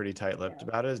are being pretty tight-lipped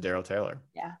about it, is Darrell Taylor.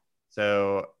 Yeah.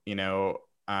 So,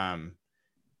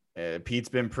 Pete's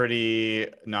been pretty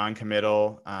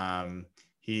non-committal.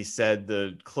 He said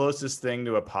the closest thing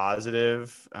to a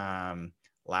positive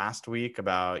last week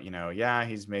about,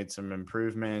 he's made some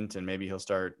improvement and maybe he'll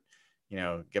start,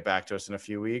 get back to us in a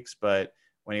few weeks. But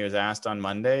when he was asked on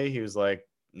Monday, he was like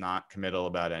not committal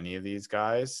about any of these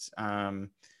guys. Kind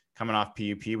coming off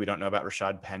PUP. We don't know about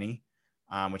Rashad Penny,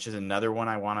 which is another one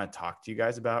I want to talk to you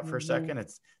guys about for a second.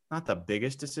 It's not the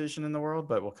biggest decision in the world,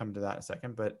 but we'll come to that in a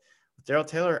second. But with Darrell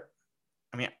Taylor,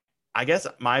 I mean, I guess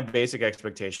my basic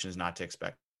expectation is not to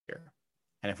expect here.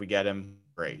 And if we get him,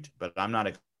 great. But I'm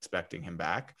not expecting him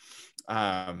back.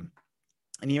 And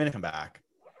even if I'm back,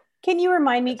 can you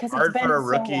remind me, because it's been for a so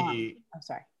rookie. long. I'm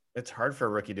sorry. It's hard for a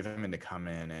rookie to come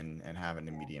in and have an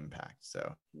immediate impact.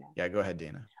 So yeah, go ahead,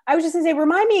 Dana. I was just gonna say,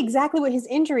 remind me exactly what his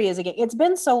injury is again. It's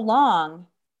been so long.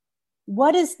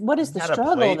 What is the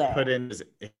struggle there? Put in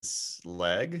his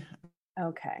leg.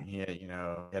 Okay. He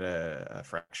had a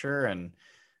fracture, and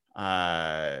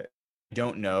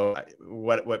don't know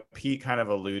what Pete kind of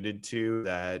alluded to,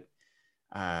 that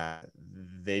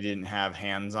they didn't have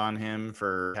hands on him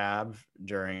for rehab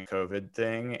during COVID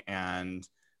thing, and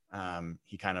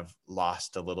he kind of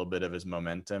lost a little bit of his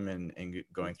momentum in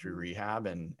going through rehab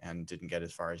and didn't get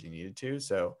as far as he needed to.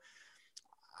 So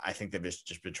I think they've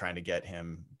just been trying to get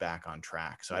him back on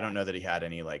track. So I don't know that he had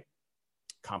any like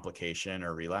complication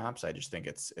or relapse. I just think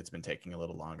it's been taking a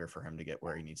little longer for him to get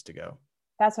where he needs to go.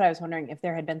 That's what I was wondering, if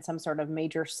there had been some sort of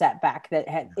major setback that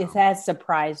it has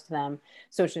surprised them.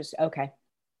 So it's just, okay.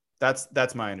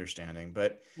 That's my understanding.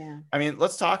 But yeah, I mean,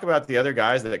 let's talk about the other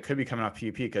guys that could be coming off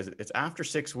PUP, because it's after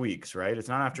 6 weeks, right? It's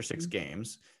not after 6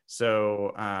 games.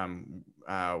 So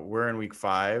we're in week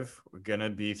 5. We're going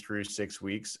to be through 6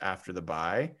 weeks after the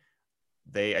bye.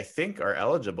 They, I think, are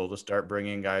eligible to start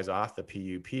bringing guys off the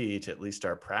PUP to at least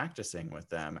start practicing with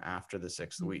them after the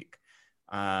 6th week.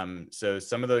 So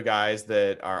some of the guys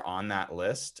that are on that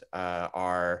list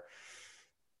are,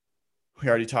 we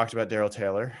already talked about Darrell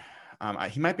Taylor.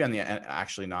 He might be on the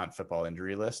actually non-football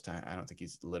injury list. I don't think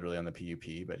he's literally on the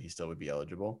PUP, but he still would be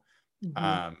eligible.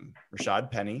 Rashad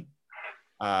Penny.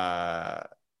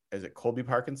 Is it Colby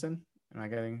Parkinson? Am I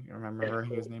remember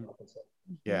his name?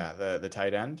 Yeah, the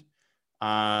tight end.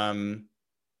 And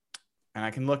I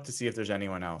can look to see if there's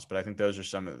anyone else, but I think those are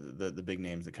some of the big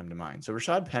names that come to mind. So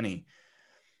Rashad Penny,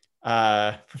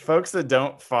 for folks that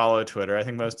don't follow Twitter, I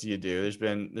think most of you do. There's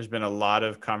been a lot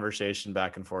of conversation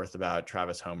back and forth about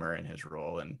Travis Homer and his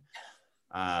role, and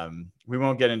we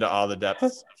won't get into all the depths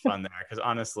of fun there, because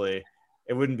honestly,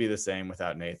 it wouldn't be the same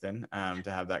without Nathan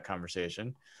to have that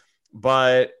conversation.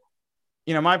 But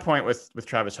my point with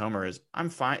Travis Homer is I'm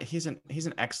fine. He's an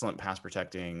excellent pass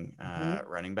protecting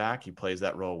running back. He plays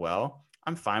that role well.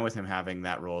 I'm fine with him having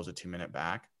that role as a 2-minute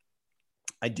back.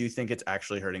 I do think it's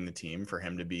actually hurting the team for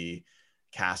him to be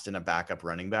cast in a backup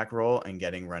running back role and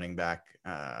getting running back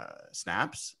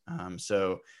snaps.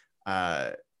 So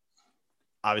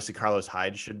obviously Carlos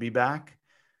Hyde should be back.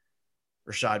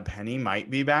 Rashad Penny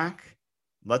might be back.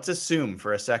 Let's assume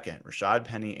for a second Rashad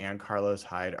Penny and Carlos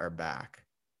Hyde are back.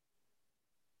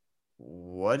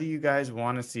 What do you guys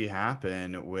want to see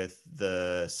happen with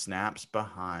the snaps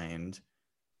behind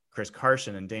Chris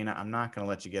Carson? And Dana, I'm not going to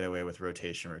let you get away with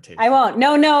rotation. I won't.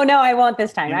 No, I won't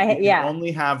this time. You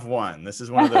only have one. This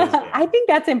is one of those games. I think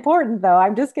that's important, though.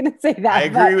 I'm just going to say that. I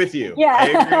agree with you. Yeah. I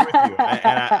agree with you.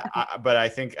 But I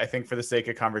think for the sake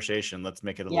of conversation, let's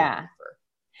make it a little deeper.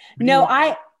 No,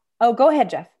 go ahead,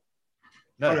 Jeff.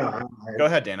 No, go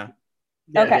ahead, Dana.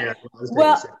 Yeah, okay. Yeah,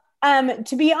 well,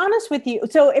 to be honest with you,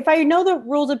 so if I know the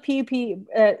rules of PUP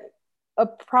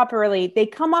properly, they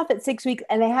come off at 6 weeks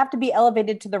and they have to be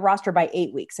elevated to the roster by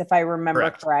 8 weeks, if I remember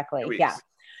correctly. Yeah.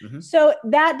 Mm-hmm. So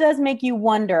that does make you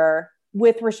wonder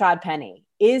with Rashad Penny,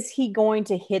 is he going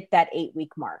to hit that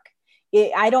 8-week mark?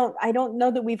 I don't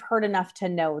know that we've heard enough to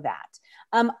know that.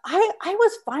 I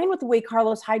was fine with the way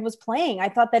Carlos Hyde was playing. I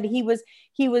thought that he was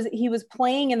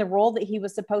playing in the role that he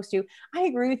was supposed to. I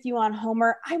agree with you on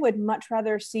Homer. I would much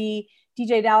rather see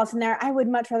DJ Dallas in there. I would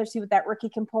much rather see what that rookie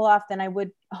can pull off than I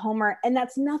would Homer. And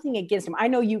that's nothing against him. I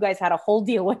know you guys had a whole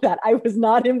deal with that. I was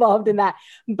not involved in that,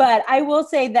 but I will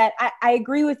say that I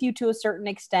agree with you to a certain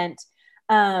extent,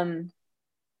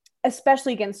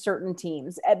 especially against certain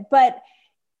teams. But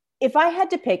if I had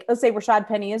to pick, let's say Rashad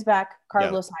Penny is back,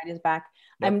 Carlos Hyde is back.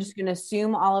 Yep. I'm just going to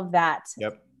assume all of that.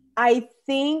 Yep. I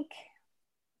think,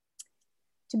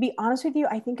 to be honest with you,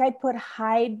 I think I'd put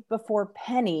Hyde before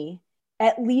Penny,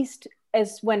 at least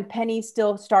as when Penny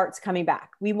still starts coming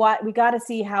back. We got to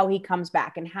see how he comes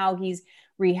back and how he's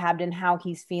rehabbed and how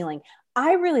he's feeling.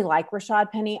 I really like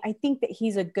Rashad Penny. I think that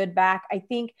he's a good back. I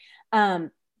think, I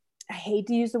hate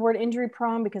to use the word injury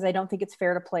prone because I don't think it's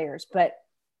fair to players, but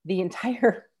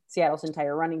Seattle's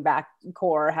entire running back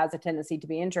core has a tendency to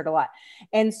be injured a lot.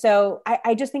 And so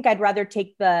I just think I'd rather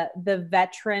take the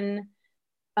veteran,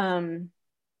 Rashad's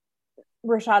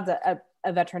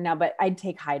a veteran now, but I'd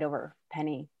take Hyde over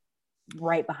Penny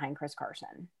right behind Chris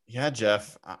Carson. Yeah,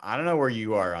 Jeff, I don't know where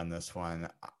you are on this one.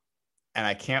 and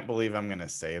I can't believe I'm going to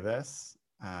say this.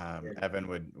 Evan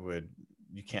would,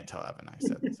 you can't tell Evan I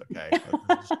said this, okay?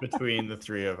 Just between the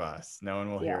three of us. No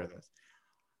one will hear this.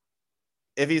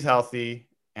 If he's healthy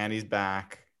and he's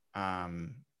back,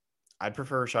 I'd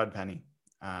prefer Rashad Penny.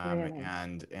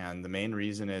 And the main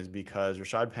reason is because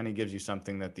Rashad Penny gives you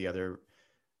something that the other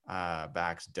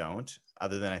backs don't,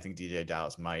 other than I think DJ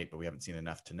Dallas might, but we haven't seen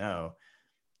enough to know.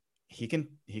 He can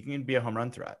be a home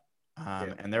run threat.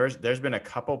 And there's been a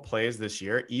couple plays this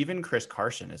year, even Chris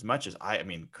Carson, as much as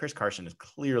Chris Carson is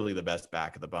clearly the best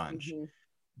back of the bunch,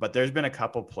 but there's been a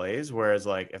couple plays, whereas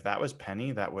like if that was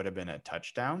Penny, that would have been a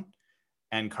touchdown.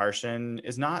 And Carson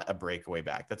is not a breakaway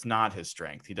back. That's not his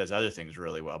strength. He does other things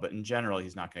really well, but in general,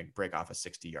 he's not going to break off a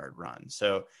 60-yard run.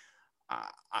 So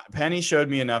Penny showed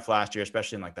me enough last year,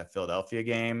 especially in like that Philadelphia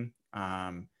game,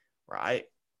 where I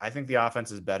think the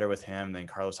offense is better with him than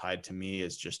Carlos Hyde. To me,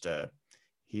 is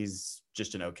he's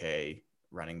just an okay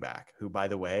running back who, by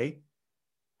the way,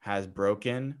 has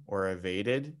broken or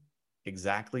evaded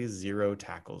exactly 0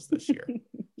 tackles this year.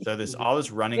 So all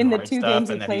this running hard stuff,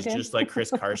 and that he's just like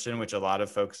Chris Carson, which a lot of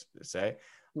folks say,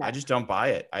 I just don't buy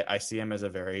it. I see him as a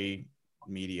very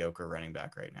mediocre running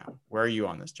back right now. Where are you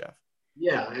on this, Jeff?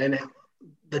 Yeah, and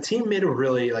the team made a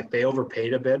really, like, they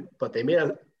overpaid a bit, but they made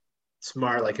a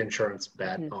smart, like, insurance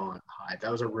bet on Hyde.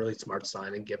 That was a really smart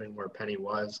signing, given where Penny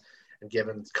was and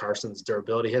given Carson's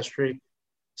durability history.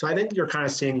 So I think you're kind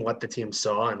of seeing what the team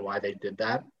saw and why they did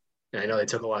that. And I know they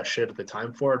took a lot of shit at the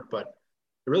time for it, but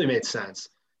it really made sense.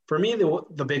 For me,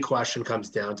 the big question comes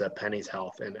down to Penny's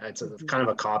health, and it's kind of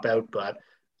a cop-out, but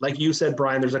like you said,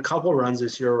 Brian, there's a couple runs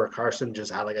this year where Carson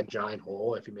just had like a giant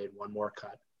hole if he made one more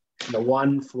cut. And the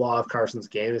one flaw of Carson's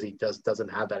game is he doesn't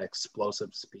have that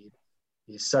explosive speed.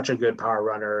 He's such a good power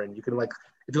runner, and you can, like,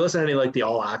 if you listen to any like the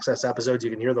All Access episodes,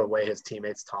 you can hear the way his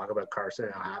teammates talk about Carson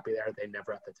and how happy they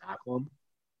never have to tackle him.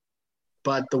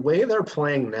 But the way they're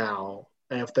playing now,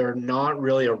 and if they're not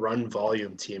really a run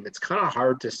volume team, it's kind of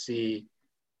hard to see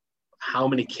how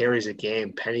many carries a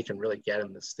game Penny can really get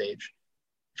in this stage.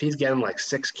 If he's getting like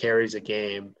 6 carries a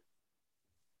game,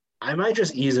 I might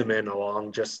just ease him in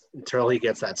along just until he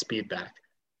gets that speed back.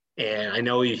 And I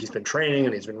know he's been training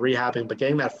and he's been rehabbing, but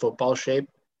getting that football shape,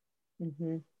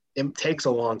 it takes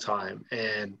a long time.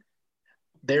 And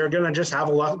they're going to just they're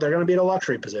going to be in a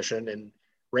luxury position. And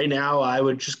right now I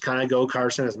would just kind of go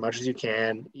Carson as much as you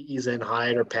can, ease in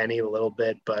Hyde or Penny a little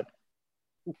bit, but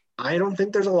I don't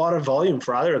think there's a lot of volume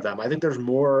for either of them. I think there's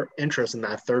more interest in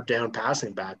that third down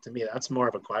passing back. To me, that's more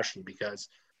of a question because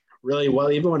really,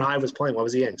 well, even when Hyde was playing, what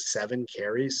was he getting? 7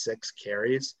 carries, 6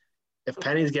 carries? If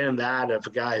Penny's getting that of a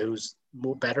guy who's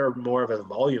more of a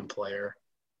volume player,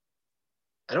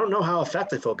 I don't know how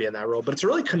effective he'll be in that role, but it's a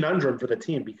really conundrum for the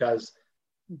team because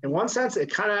in one sense,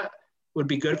 it kind of would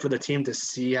be good for the team to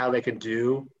see how they can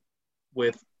do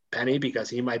with Penny because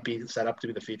he might be set up to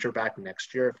be the feature back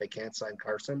next year if they can't sign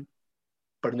Carson.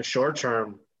 But in the short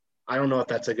term, I don't know if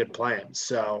that's a good plan.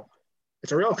 So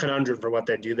it's a real conundrum for what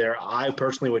they do there. I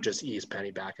personally would just ease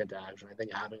Penny back into action. I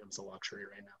think having him's a luxury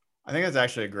right now. I think that's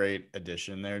actually a great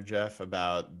addition there, Jeff,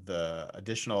 about the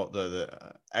additional,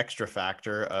 the extra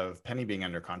factor of Penny being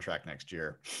under contract next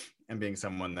year and being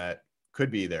someone that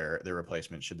could be their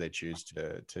replacement should they choose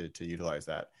to utilize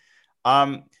that.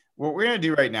 What we're going to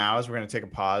do right now is we're going to take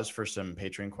a pause for some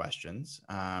Patreon questions.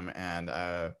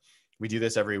 We do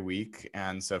this every week.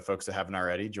 And so folks that haven't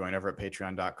already, join over at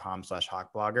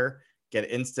patreon.com/hawkblogger, get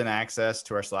instant access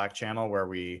to our Slack channel where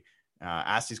we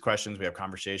ask these questions. We have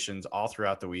conversations all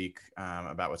throughout the week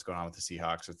about what's going on with the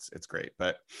Seahawks. It's great.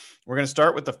 But we're going to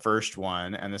start with the first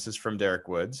one. And this is from Derek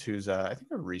Woods, who's I think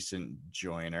a recent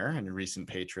joiner and a recent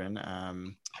patron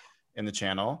in the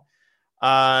channel.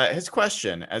 His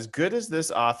question, as good as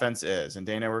this offense is, and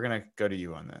Dana, we're going to go to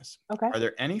you on this. Okay. Are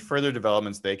there any further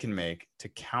developments they can make to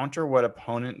counter what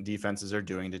opponent defenses are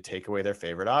doing to take away their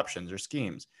favorite options or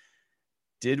schemes?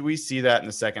 Did we see that in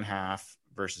the second half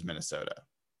versus Minnesota?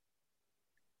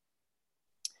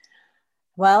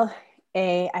 Well,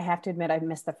 I have to admit, I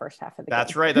missed the first half of the game.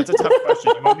 That's right. That's a tough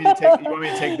question. You want me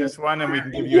to take this one and we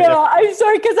can give you I'm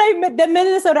sorry, because the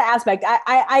Minnesota aspect.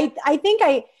 I think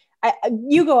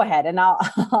you go ahead and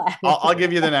I'll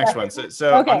give you the next one.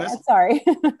 So okay, on this, sorry.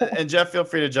 And Jeff, feel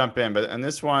free to jump in. But on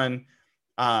this one,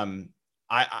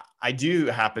 I do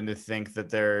happen to think that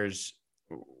there's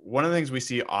one of the things we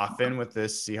see often with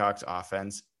this Seahawks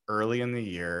offense early in the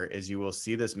year is you will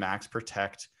see this max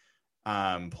protect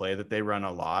play that they run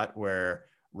a lot where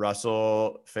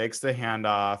Russell fakes the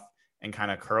handoff and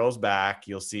kind of curls back.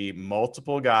 You'll see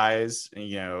multiple guys,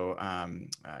 in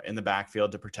the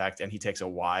backfield to protect, and he takes a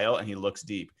while and he looks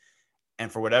deep.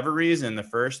 And for whatever reason, the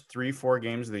first 3-4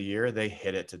 games of the year, they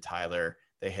hit it to Tyler.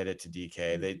 They hit it to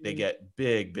DK. They get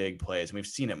big plays. And we've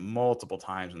seen it multiple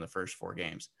times in the first 4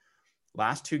 games.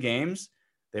 Last 2 games,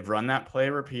 they've run that play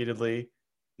repeatedly.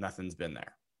 Nothing's been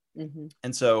there. Mm-hmm.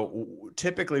 And so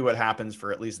typically what happens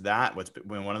for at least that,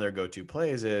 when one of their go-to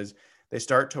plays is they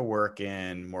start to work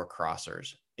in more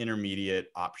crossers,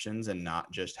 intermediate options, and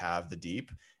not just have the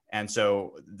deep. And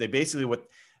so they basically what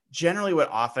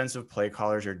offensive play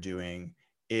callers are doing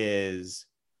is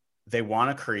they want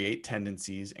to create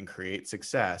tendencies and create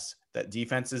success that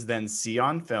defenses then see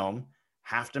on film,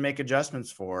 have to make adjustments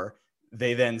for.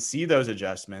 They then see those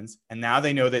adjustments, and now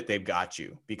they know that they've got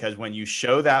you, because when you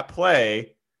show that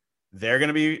play, they're going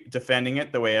to be defending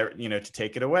it the way, to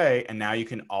take it away. And now you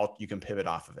can pivot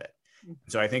off of it.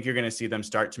 So I think you're going to see them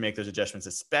start to make those adjustments,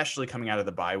 especially coming out of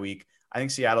the bye week. I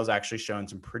think Seattle's actually shown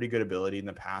some pretty good ability in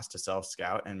the past to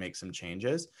self-scout and make some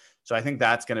changes. So I think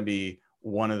that's going to be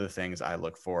one of the things I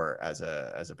look for as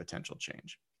a potential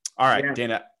change. All right, yeah.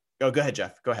 Dana. Oh, go ahead,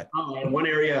 Jeff. Go ahead. One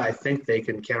area I think they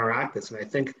can counteract this, and I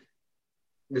think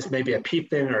this may be a Pete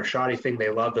thing or a Shoddy thing. They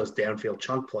love those downfield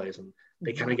chunk plays, and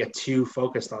they kind of get too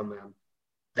focused on them.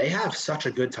 They have such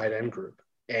a good tight end group,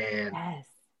 and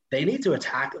they need to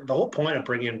attack. The whole point of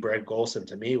bringing in Greg Golson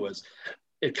to me was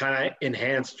it kind of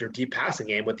enhanced your deep passing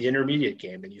game with the intermediate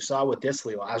game. And you saw with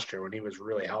Dissly last year when he was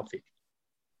really healthy.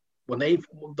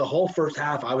 The whole first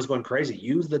half, I was going crazy.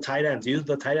 Use the tight ends.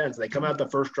 They come out the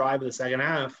first drive of the second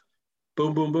half.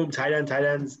 Boom, boom, boom. Tight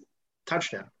ends,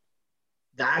 touchdown.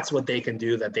 That's what they can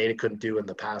do that they couldn't do in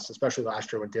the past, especially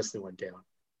last year when Dissly went down.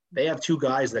 They have 2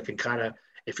 guys that can kind of,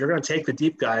 if you're going to take the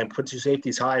deep guy and put 2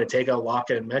 safeties high to take out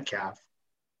Lockett and Metcalf,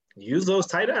 use those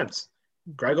tight ends.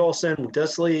 Greg Olsen,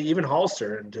 Dissly, even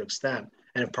Holster, and to extent.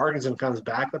 And if Parkinson comes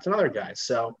back, that's another guy.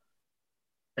 So,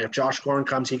 and if Josh Gordon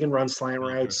comes, he can run slant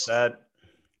routes.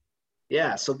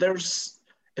 Yeah, so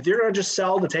if you're going to just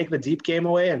sell to take the deep game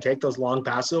away and take those long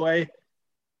passes away,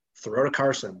 throw to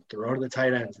Carson, throw to the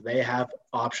tight ends. They have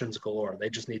options galore. They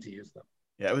just need to use them.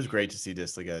 Yeah, it was great to see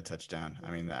Dissly get a touchdown. I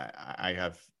mean, I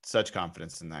have such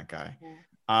confidence in that guy.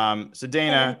 So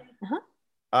Dana,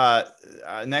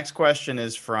 next question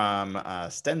is from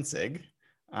Stensig.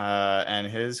 And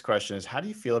his question is, how do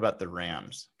you feel about the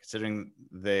Rams, considering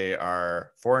they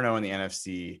are 4-0 in the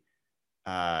NFC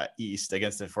East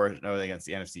against the 4-0 against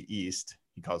the NFC East?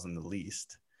 He calls them the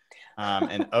least.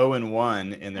 And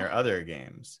 0-1 in their other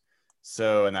games.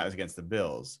 So, and that was against the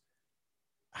Bills.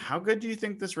 How good do you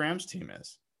think this Rams team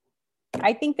is?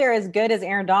 I think they're as good as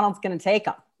Aaron Donald's going to take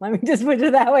them. Let me just put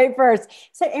it that way first.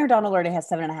 So Aaron Donald already has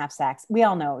 7.5 sacks. We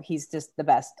all know he's just the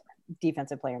best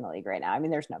defensive player in the league right now. I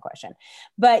mean, there's no question.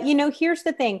 But, here's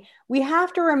the thing. We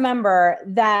have to remember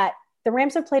that the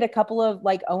Rams have played a couple of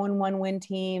 0-1 win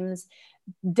teams.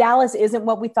 Dallas isn't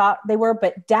what we thought they were,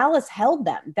 but Dallas held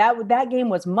them. That game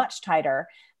was much tighter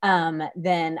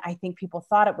than I think people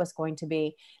thought it was going to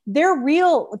be. Their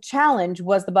real challenge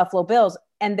was the Buffalo Bills,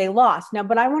 and they lost. Now,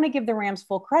 but I want to give the Rams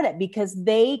full credit because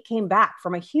they came back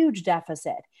from a huge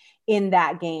deficit in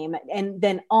that game and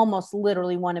then almost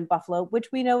literally won in Buffalo,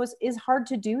 which we know is hard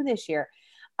to do this year.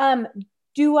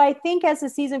 Do I think as the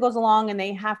season goes along and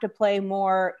they have to play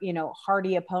more,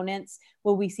 hardy opponents,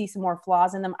 will we see some more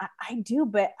flaws in them? I do,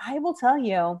 but I will tell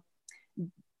you,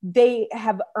 they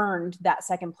have earned that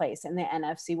second place in the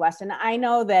NFC West. And I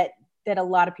know that a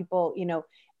lot of people,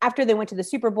 after they went to the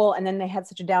Super Bowl and then they had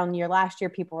such a down year last year,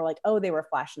 people were like, oh, they were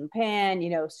flash in the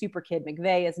pan. Super Kid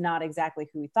McVay is not exactly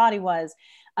who we thought he was.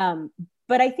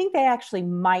 But I think they actually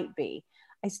might be.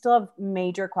 I still have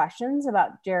major questions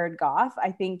about Jared Goff. I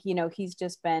think, he's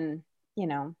just been,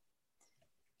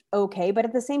 okay. But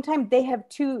at the same time, they have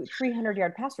 2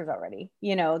 300-yard passers already,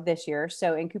 this year.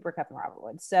 So in Cooper Kupp and Robert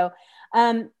Woods. So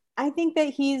I think that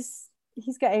he's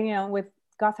got, with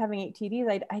Goff having 8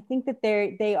 TDs, I think that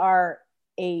they are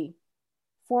a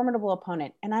formidable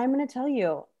opponent. And I'm going to tell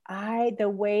you, the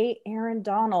way Aaron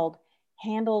Donald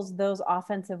handles those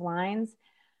offensive lines,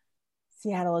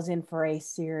 Seattle is in for a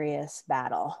serious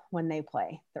battle when they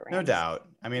play the Rams. No doubt.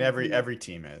 I mean, every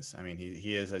team is. I mean,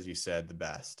 he is, as you said, the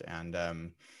best. And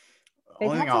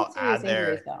only thing I'll add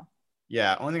there,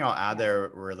 there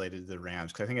related to the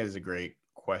Rams, because I think it is a great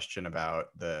question about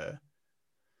the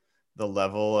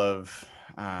level of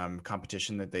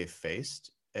competition that they've faced.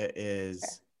 It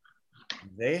is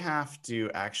they have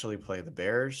to actually play the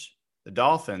Bears, the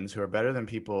Dolphins, who are better than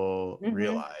people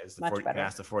realize. You can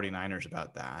ask the 49ers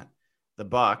about that. The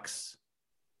Bucks,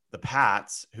 the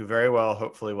Pats, who very well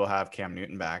hopefully will have Cam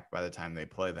Newton back by the time they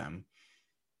play them.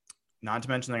 Not to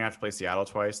mention they're going to have to play Seattle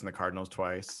twice and the Cardinals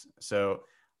twice. So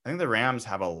I think the Rams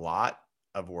have a lot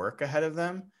of work ahead of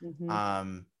them.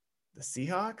 the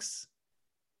Seahawks,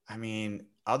 I mean,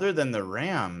 other than the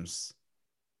Rams,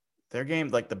 their game,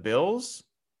 like the Bills,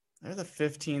 they're the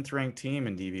 15th ranked team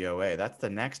in DVOA. That's the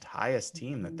next highest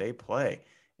team that they play.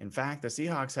 In fact, the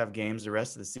Seahawks have games the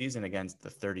rest of the season against the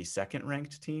 32nd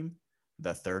ranked team,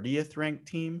 the 30th ranked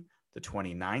team, the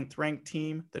 29th ranked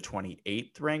team, the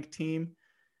 28th ranked team,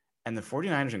 and the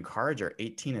 49ers and Cards are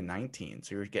 18 and 19.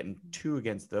 So you're getting two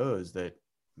against those that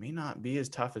may not be as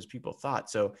tough as people thought.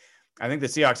 So I think the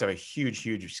Seahawks have a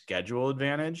huge schedule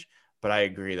advantage, but I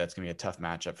agree that's going to be a tough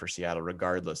matchup for Seattle,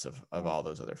 regardless of all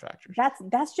those other factors.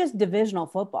 That's just divisional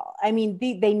football. I mean,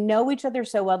 they know each other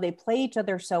so well. They play each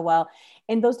other so well.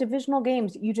 In those divisional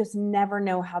games, you just never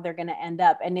know how they're going to end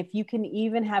up. And if you can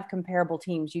even have comparable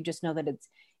teams, you just know that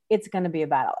it's going to be a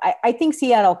battle. I think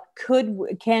Seattle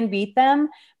can beat them,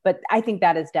 but I think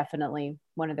that is definitely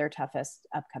one of their toughest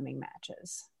upcoming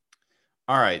matches.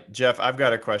 All right, Jeff, I've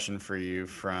got a question for you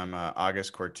from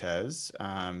August Cortez,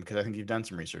 because I think you've done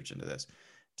some research into this.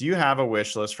 Do you have a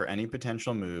wish list for any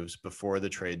potential moves before the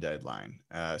trade deadline?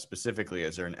 Specifically,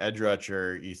 is there an edge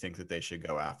rusher you think that they should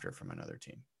go after from another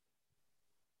team?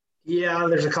 Yeah,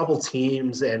 there's a couple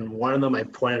teams, and one of them I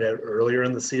pointed out earlier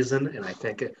in the season, and I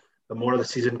think the more the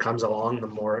season comes along, the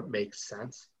more it makes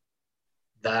sense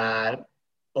that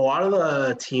a lot of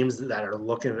the teams that are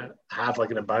looking to have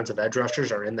like an abundance of edge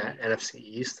rushers are in that NFC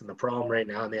East. And the problem right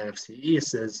now in the NFC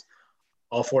East is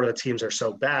all four of the teams are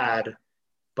so bad,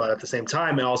 but at the same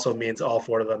time, it also means all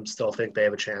four of them still think they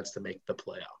have a chance to make the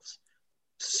playoffs.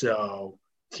 So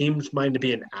teams might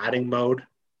be in adding mode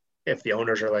if the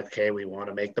owners are like, okay, we want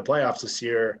to make the playoffs this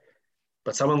year.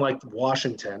 But someone like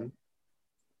Washington,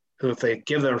 who if they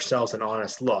give themselves an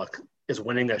honest look, is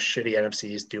winning a shitty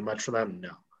NFC East do much for them? No.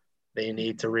 They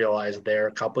need to realize they're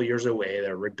a couple years away.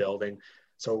 They're rebuilding.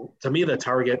 So to me, the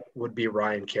target would be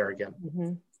Ryan Kerrigan,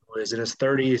 who is in his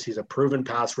 30s. He's a proven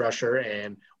pass rusher.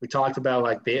 And we talked about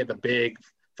like the big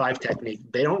five technique.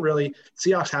 They don't really –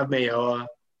 Seahawks have Mayoa.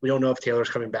 We don't know if Taylor's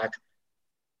coming back.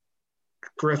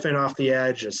 Griffin off the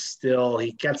edge is still –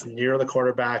 he gets near the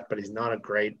quarterback, but he's not a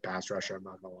great pass rusher, I'm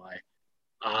not going to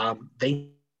lie. They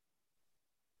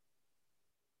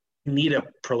need a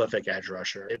prolific edge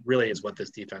rusher. It really is what this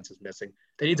defense is missing.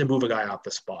 They need to move a guy off the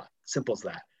spot. Simple as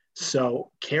that. So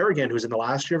Kerrigan, who's in the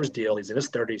last year of his deal, he's in his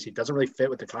 30s. He doesn't really fit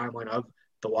with the timeline of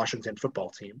the Washington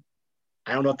football team.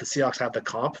 I don't know if the Seahawks have the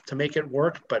comp to make it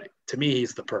work, but to me,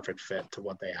 he's the perfect fit to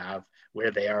what they have,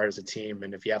 where they are as a team.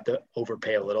 And if you have to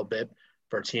overpay a little bit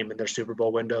for a team in their Super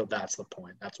Bowl window, that's the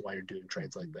point. That's why you're doing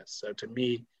trades like this. So to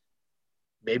me,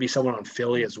 maybe someone on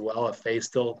Philly as well, if they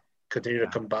still continue to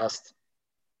combust.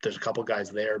 There's a couple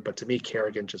guys there, but to me,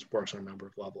 Kerrigan just works on a number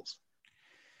of levels.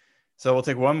 So we'll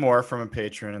take one more from a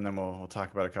patron, and then we'll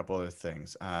talk about a couple other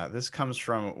things. This comes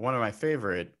from one of my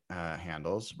favorite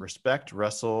handles, Respect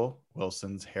Russell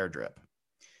Wilson's Hair Drip.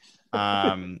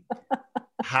 How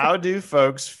do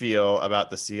folks feel about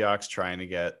the Seahawks trying to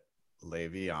get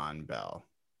Le'Veon Bell?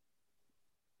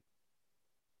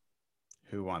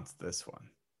 Who wants this one?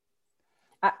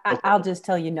 I'll just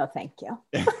tell you, no, thank you.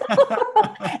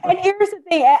 And here's the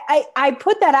thing. I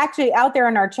put that actually out there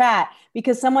in our chat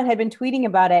because someone had been tweeting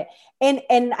about it. And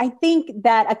I think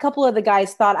that a couple of the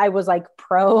guys thought I was like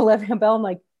pro Le'Veon Bell. I'm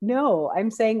like, no,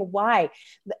 I'm saying why.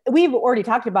 We've already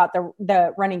talked about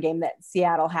the running game that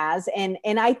Seattle has. And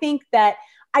I think that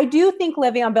I do think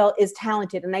Le'Veon Bell is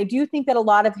talented. And I do think that a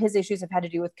lot of his issues have had to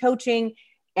do with coaching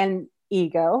and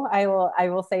ego. I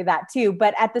will say that too.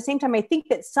 But at the same time, I think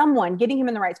that someone getting him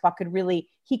in the right spot could really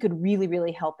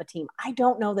help a team. I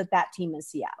don't know that team is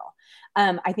Seattle.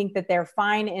 I think that they're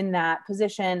fine in that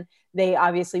position. They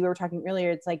obviously, we were talking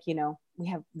earlier, it's like, we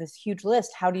have this huge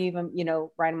list. How do you even,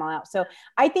 write them all out? So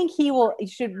I think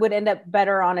would end up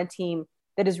better on a team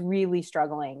that is really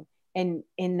struggling. And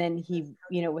then he,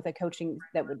 with a coaching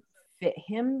that would fit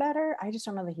him better. I just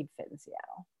don't know that he'd fit in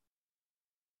Seattle.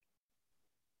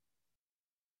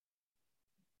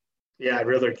 Yeah, I'd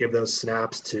rather give those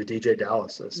snaps to DJ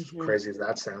Dallas, as crazy as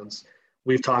that sounds.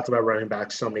 We've talked about running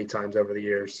backs so many times over the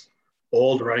years.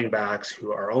 Old running backs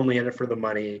who are only in it for the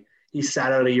money. He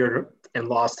sat out a year and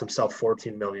lost himself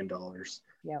 $14 million.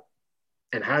 Yep.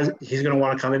 And he's going to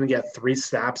want to come in and get 3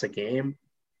 snaps a game.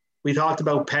 We talked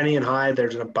about Penny and Hyde.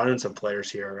 There's an abundance of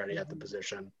players here already at the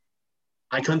position.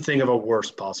 I couldn't think of a worse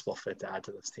possible fit to add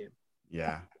to this team.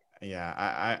 Yeah.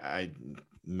 I'm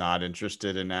not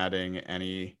interested in adding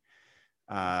any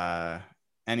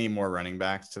more running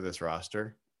backs to this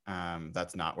roster.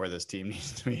 That's not where this team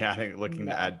needs to be looking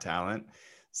to add talent.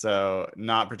 So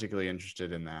not particularly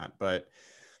interested in that, but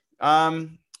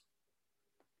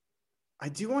I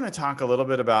do want to talk a little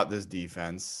bit about this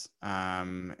defense,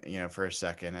 for a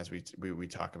second, as we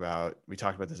talked about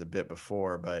this a bit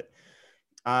before, but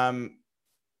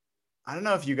I don't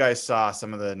know if you guys saw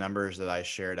some of the numbers that I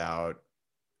shared out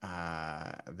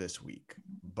this week,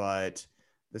 but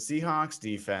the Seahawks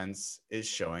defense is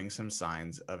showing some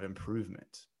signs of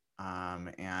improvement.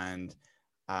 And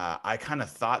I kind of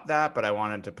thought that, but I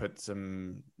wanted to put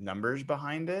some numbers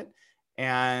behind it.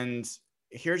 And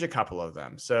here's a couple of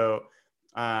them. So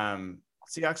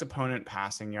Seahawks opponent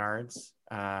passing yards,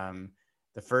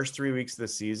 the first 3 weeks of the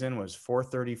season was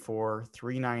 434,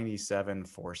 397,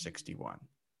 461.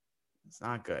 It's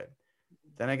not good.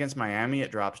 Then against Miami,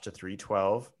 it drops to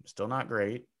 312. Still not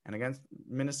great. And against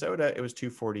Minnesota, it was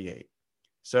 248.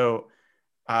 So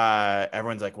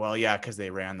everyone's like, well, yeah, because they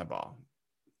ran the ball.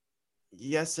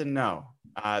 Yes and no.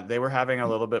 They were having a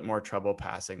little bit more trouble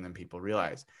passing than people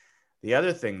realize. The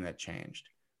other thing that changed,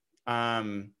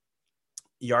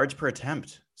 yards per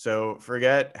attempt. So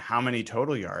forget how many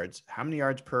total yards, how many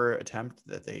yards per attempt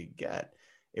that they get.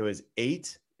 It was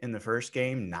 8 in the first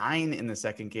game, 9 in the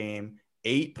second game,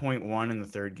 8.1 in the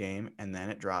third game, and then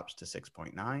it drops to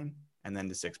 6.9 and then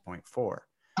to 6.4.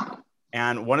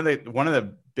 And one of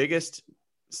the biggest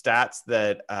stats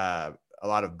that a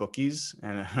lot of bookies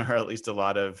or at least a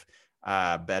lot of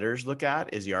bettors look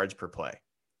at is yards per play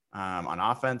on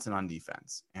offense and on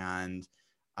defense. And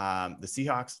the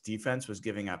Seahawks defense was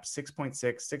giving up 6.6,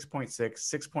 6.6,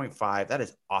 6.5. That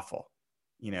is awful.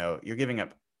 You're giving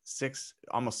up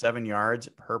almost 7 yards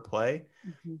per play,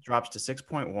 drops to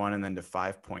 6.1 and then to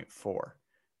 5.4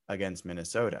 against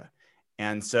Minnesota.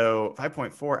 And so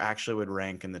 5.4 actually would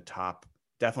rank in the top,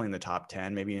 definitely in the top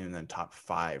 10, maybe in the top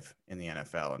 5 in the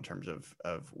NFL in terms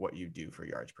of what you do for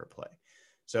yards per play.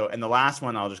 So, and the last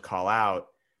one I'll just call out,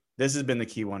 this has been the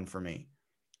key one for me.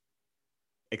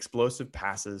 Explosive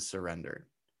passes surrendered.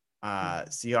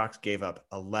 Seahawks gave up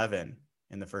 11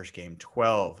 in the first game,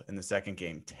 12 in the second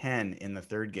game, 10 in the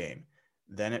third game.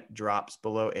 Then it drops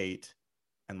below 8.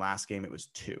 And last game it was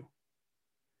 2.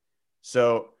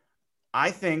 So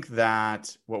I think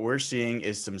that what we're seeing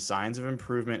is some signs of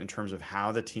improvement in terms of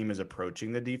how the team is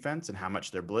approaching the defense and how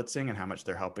much they're blitzing and how much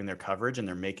they're helping their coverage, and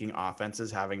they're making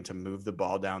offenses having to move the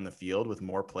ball down the field with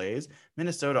more plays.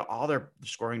 Minnesota, all their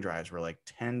scoring drives were like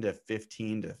 10 to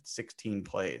 15 to 16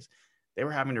 plays. They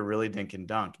were having to really dink and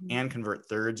dunk and convert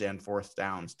thirds and fourth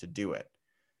downs to do it.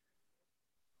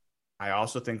 I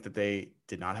also think that they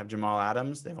did not have Jamal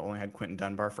Adams. They've only had Quentin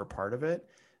Dunbar for part of it.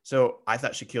 So I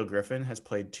thought Shaquille Griffin has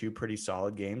played 2 pretty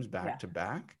solid games back to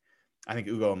back. I think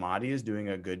Ugo Amadi is doing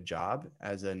a good job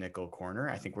as a nickel corner.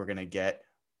 I think we're going to get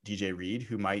DJ Reed,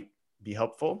 who might be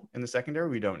helpful in the secondary.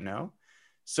 We don't know.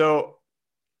 So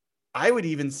I would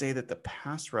even say that the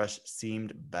pass rush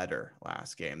seemed better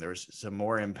last game. There was some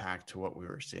more impact to what we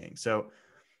were seeing. So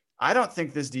I don't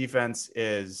think this defense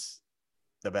is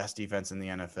the best defense in the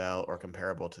NFL or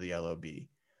comparable to the LOB.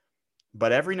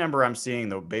 But every number I'm seeing,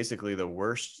 though, basically the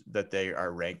worst that they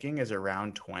are ranking is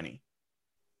around 20.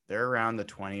 They're around the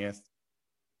 20th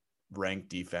ranked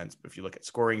defense. If you look at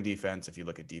scoring defense, if you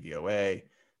look at DVOA,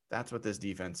 that's what this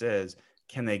defense is.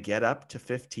 Can they get up to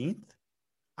 15th?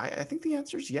 I think the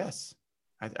answer is yes.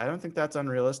 I don't think that's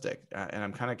unrealistic. And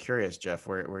I'm kind of curious, Jeff,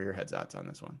 where your head's at on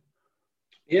this one.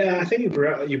 Yeah, I think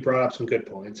you brought up some good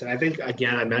points. And I think,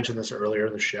 again, I mentioned this earlier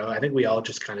in the show, I think we all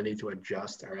just kind of need to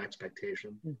adjust our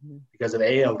expectation because of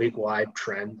a league-wide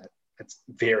trend that's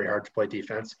very hard to play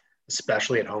defense,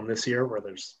 especially at home this year where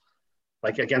there's,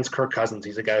 like against Kirk Cousins,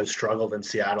 he's a guy who struggled in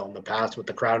Seattle in the past with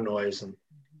the crowd noise. And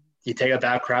you take out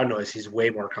that crowd noise, he's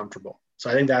way more comfortable. So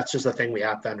I think that's just a thing we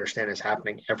have to understand is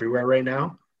happening everywhere right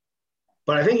now.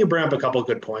 But I think you bring up a couple of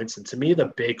good points. And to me,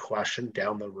 the big question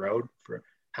down the road for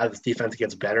how this defense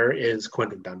gets better is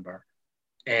Quentin Dunbar.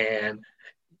 And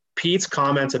Pete's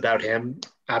comments about him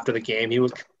after the game, he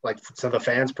was like, from the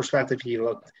fans' perspective,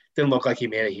 didn't look like he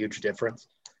made a huge difference.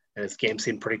 And his game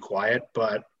seemed pretty quiet,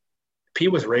 but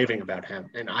Pete was raving about him.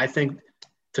 And I think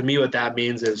to me, what that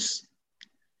means is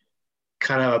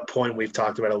kind of a point we've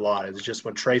talked about a lot is just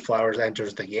when Trey Flowers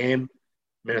enters the game,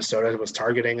 Minnesota was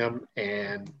targeting him.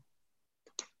 And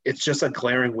it's just a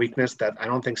glaring weakness that I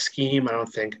don't think scheme, I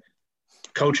don't think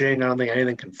coaching, I don't think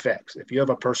anything can fix. If you have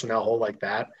a personnel hole like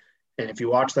that, and if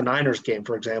you watch the Niners game,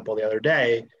 for example, the other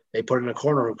day, they put in a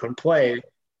corner who couldn't play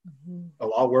a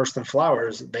lot worse than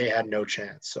Flowers. They had no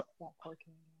chance. So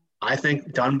I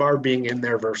think Dunbar being in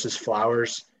there versus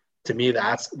Flowers, to me,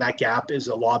 that gap is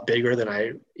a lot bigger than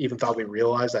I even thought we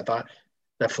realized. I thought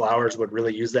that Flowers would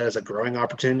really use that as a growing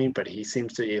opportunity, but he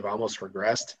seems to have almost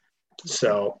regressed.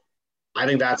 So I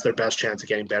think that's their best chance of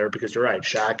getting better because you're right.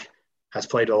 Shaq has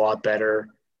played a lot better.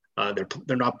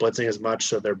 They're not blitzing as much,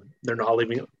 so they're not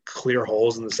leaving clear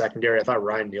holes in the secondary. I thought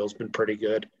Ryan Neal's been pretty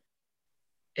good,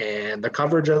 and the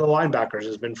coverage of the linebackers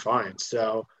has been fine.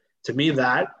 So to me,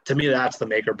 that's the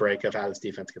make or break of how this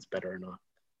defense gets better or not.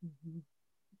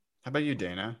 How about you,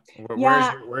 Dana?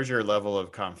 Yeah. Where's your level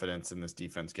of confidence in this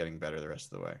defense getting better the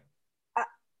rest of the way?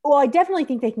 Well, I definitely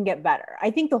think they can get better. I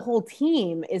think the whole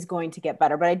team is going to get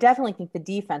better, but I definitely think the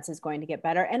defense is going to get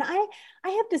better. And I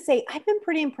have to say, I've been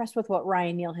pretty impressed with what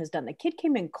Ryan Neal has done. The kid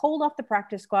came in cold off the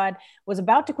practice squad, was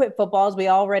about to quit football, as we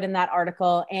all read in that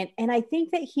article. And I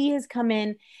think that he has come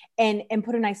in and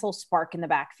put a nice little spark in the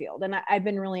backfield. And I've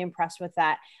been really impressed with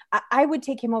that. I would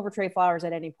take him over Trey Flowers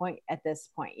at any point at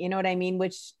this point. You know what I mean?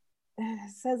 Which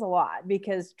says a lot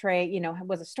because Trey,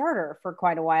 was a starter for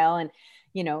quite a while. And,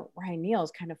 Ryan Neal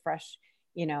is kind of fresh,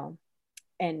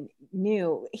 and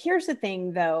new. Here's the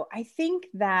thing, though. I think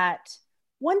that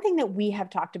one thing that we have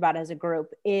talked about as a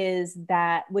group is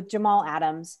that with Jamal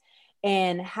Adams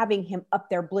and having him up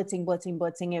there blitzing,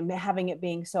 and having it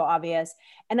being so obvious.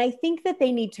 And I think that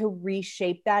they need to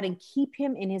reshape that and keep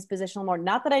him in his position more.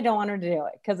 Not that I don't want him to do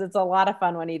it, because it's a lot of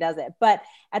fun when he does it. But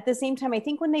at the same time, I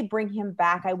think when they bring him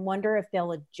back, I wonder if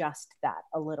they'll adjust that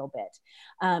a little bit,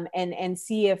 and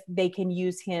see if they can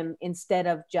use him instead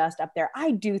of just up there.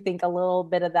 I do think a little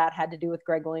bit of that had to do with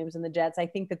Greg Williams and the Jets. I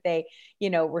think that they,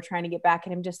 were trying to get back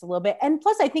at him just a little bit. And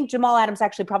plus, I think Jamal Adams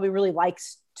actually probably really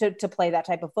likes to play that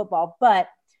type of football, but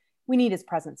we need his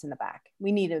presence in the back.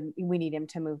 We need him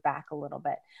to move back a little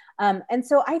bit. And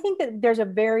so I think that there's a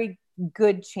very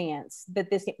good chance that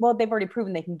they've already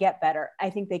proven they can get better. I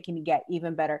think they can get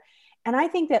even better. And I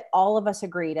think that all of us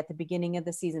agreed at the beginning of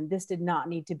the season, this did not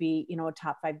need to be, a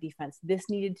top 5 defense. This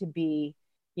needed to be,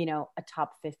 a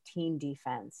top 15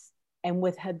 defense. And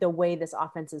with the way this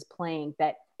offense is playing,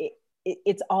 that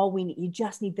it's all we need. You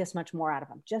just need this much more out of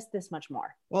them, just this much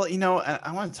more. Well,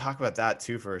 I want to talk about that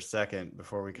too for a second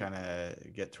before we kind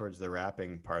of get towards the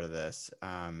wrapping part of this.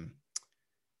 I'm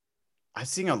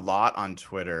seeing a lot on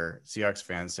Twitter, Seahawks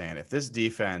fans saying, if this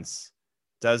defense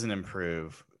doesn't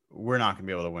improve, we're not going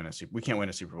to be able to we can't win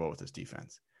a Super Bowl with this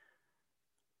defense.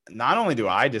 Not only do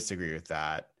I disagree with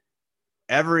that,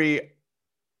 every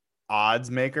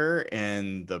odds maker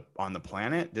on the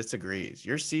planet disagrees.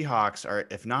 Your Seahawks are,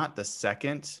 if not the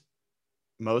second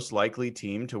most likely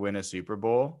team to win a Super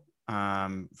Bowl,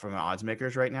 from odds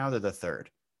makers right now, they're the third.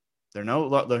 They're no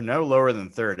lower than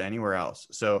third anywhere else.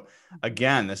 So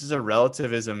again, this is a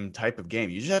relativism type of game.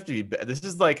 You just have to be. This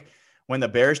is like when the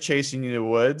bear's chasing you in the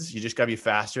woods. You just got to be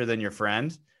faster than your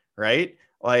friend, right?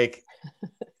 Like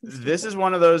this is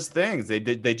one of those things. They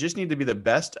just need to be the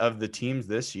best of the teams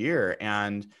this year,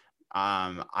 and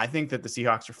I think that the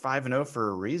Seahawks are 5-0 for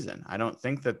a reason. I don't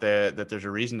think that there's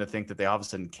a reason to think that they all of a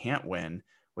sudden can't win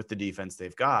with the defense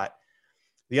they've got.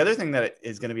 The other thing that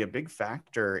is going to be a big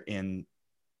factor in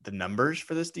the numbers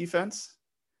for this defense,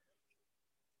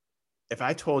 if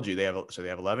I told you they have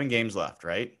 11 games left,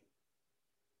 right?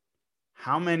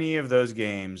 How many of those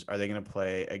games are they going to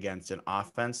play against an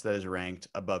offense that is ranked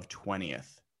above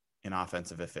 20th in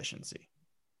offensive efficiency?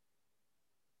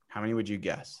 How many would you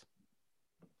guess?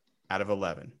 Out of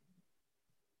 11.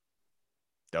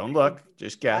 Don't look,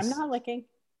 just guess. I'm not looking.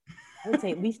 I would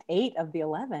say at least 8 of the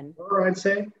 11. 4, I'd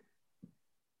say.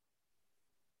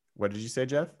 What did you say,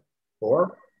 Jeff?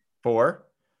 4. 4.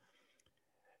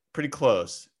 Pretty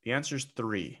close. The answer is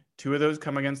 3. 2 of those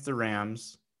come against the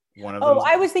Rams. One of them.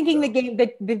 I was thinking the game,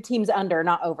 the team's under,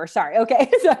 not over. Sorry. Okay.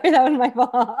 Sorry, that was my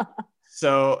fault.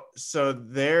 So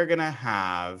they're gonna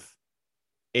have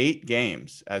 8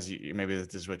 games, maybe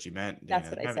this is what you meant, Dana.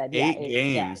 That's what I said. 8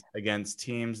 games against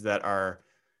teams that are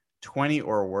 20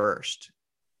 or worse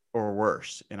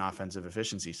in offensive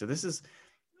efficiency. So this is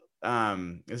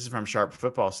from Sharp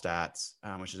Football Stats,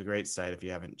 which is a great site. If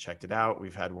you haven't checked it out,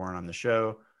 we've had Warren on the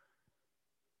show.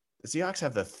 The Seahawks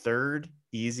have the 3rd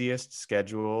easiest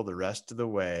schedule the rest of the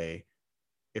way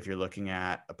if you're looking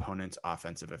at opponents'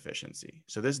 offensive efficiency.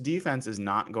 So this defense is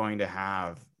not going to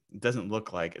have, it doesn't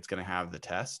look like it's going to have the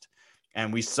test.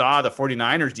 And we saw the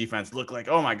 49ers defense look like,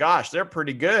 oh my gosh, they're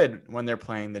pretty good when they're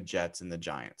playing the Jets and the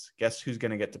Giants. Guess who's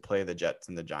going to get to play the Jets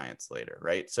and the Giants later,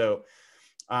 right? So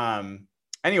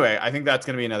anyway, I think that's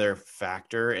going to be another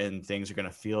factor, and things are going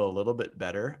to feel a little bit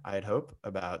better, I'd hope,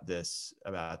 about this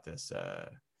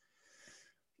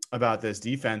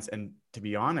defense. And to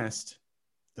be honest,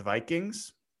 the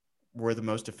Vikings were the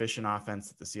most efficient offense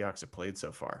that the Seahawks have played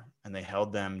so far, and they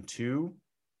held them to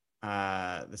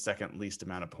the second least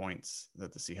amount of points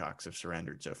that the Seahawks have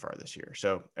surrendered so far this year.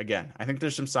 So again, I think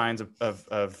there's some signs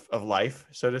of life,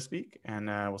 so to speak, and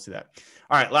we'll see that.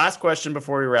 All right, last question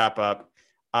before we wrap up.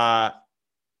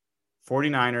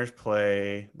 49ers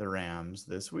play the Rams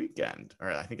this weekend,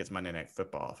 or I think it's Monday Night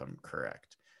Football, if I'm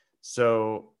correct.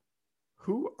 So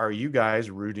who are you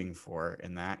guys rooting for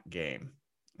in that game?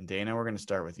 And Dana, we're going to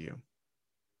start with you.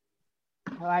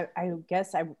 Well, I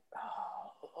guess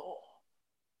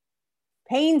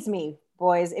pains me,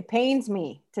 boys. It pains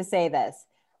me to say this,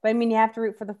 but I mean, you have to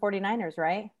root for the 49ers,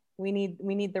 right? We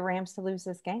need the Rams to lose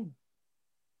this game.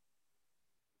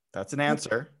 That's an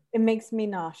answer. It makes me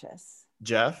nauseous.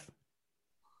 Jeff?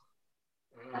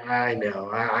 I know.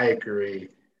 I agree.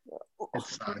 It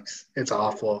sucks. It's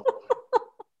awful.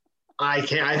 I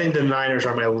think the Niners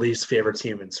are my least favorite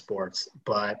team in sports,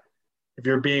 but if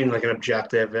you're being like an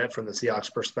objective from the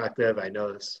Seahawks perspective, I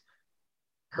know this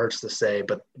hurts to say,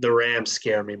 but the Rams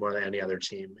scare me more than any other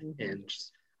team. And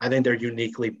I think they're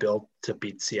uniquely built to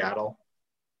beat Seattle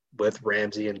with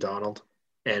Ramsey and Donald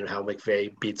and how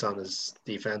McVay beats on his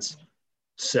defense.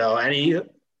 So any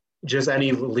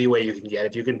leeway you can get,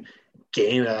 if you can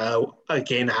gain a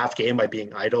game and a half game by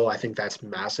being idle, I think that's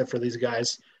massive for these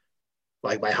guys.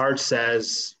 Like, my heart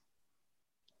says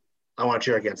I want to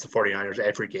cheer against the 49ers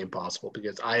every game possible,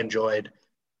 because I enjoyed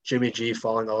Jimmy G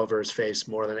falling all over his face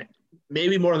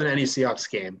maybe more than any Seahawks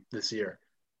game this year.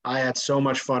 I had so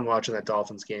much fun watching that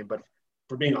Dolphins game, but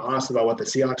for being honest about what the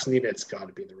Seahawks need, it's got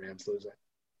to be the Rams losing.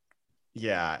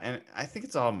 Yeah, and I think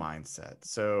it's all mindset.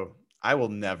 So I will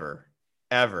never,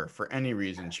 ever, for any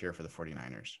reason, cheer for the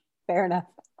 49ers. Fair enough.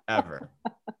 Ever.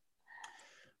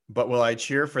 But will I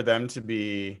cheer for them to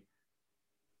be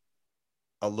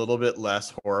a little bit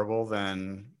less horrible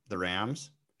than the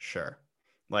Rams? Sure.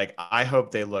 Like, I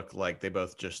hope they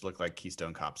both just look like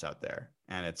Keystone Cops out there,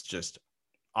 and it's just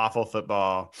awful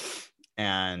football,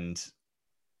 and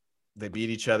they beat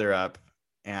each other up.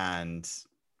 And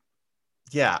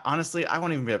yeah, honestly, I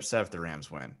won't even be upset if the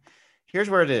Rams win. Here's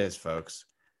where it is, folks.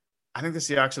 I think the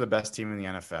Seahawks are the best team in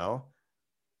the NFL.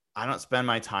 I don't spend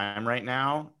my time right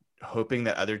now hoping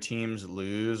that other teams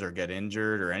lose or get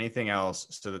injured or anything else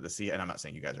so that and I'm not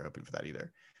saying you guys are hoping for that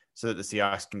either, so that the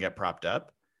Seahawks can get propped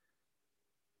up.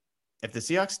 If the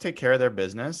Seahawks take care of their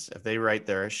business, if they right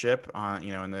their ship on,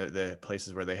 in the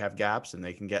places where they have gaps and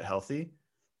they can get healthy,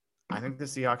 I think the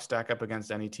Seahawks stack up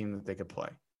against any team that they could play.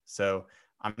 So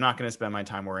I'm not going to spend my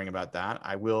time worrying about that.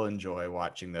 I will enjoy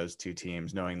watching those two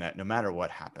teams, knowing that no matter what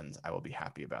happens, I will be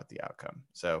happy about the outcome.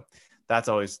 So that's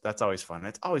always fun.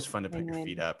 It's always fun to put your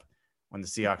feet up when the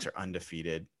Seahawks are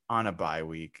undefeated on a bye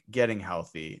week, getting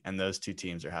healthy, and those two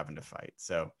teams are having to fight.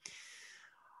 So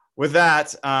with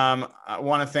that, I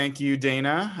want to thank you,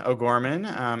 Dana O'Gorman,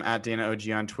 at Dana OG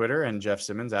on Twitter, and Jeff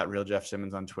Simmons at Real Jeff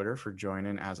Simmons on Twitter for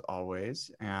joining as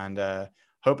always. And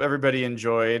hope everybody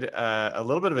enjoyed a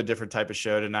little bit of a different type of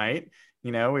show tonight.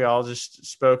 We all just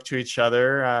spoke to each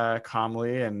other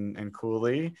calmly and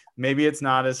coolly. Maybe it's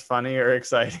not as funny or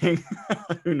exciting.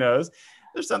 Who knows?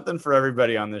 There's something for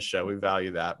everybody on this show. We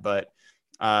value that. But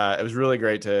it was really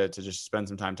great to just spend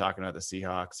some time talking about the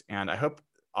Seahawks. And I hope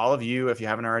all of you, if you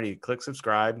haven't already, click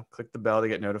subscribe, click the bell to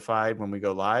get notified when we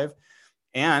go live,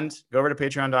 and go over to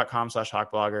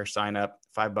patreon.com/hawkblogger, sign up,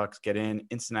 $5, get in,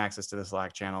 instant access to the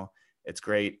Slack channel. It's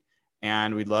great.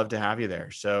 And we'd love to have you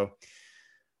there. So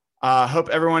hope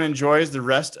everyone enjoys the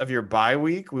rest of your bye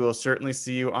week. We will certainly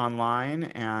see you online,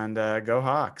 and go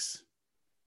Hawks.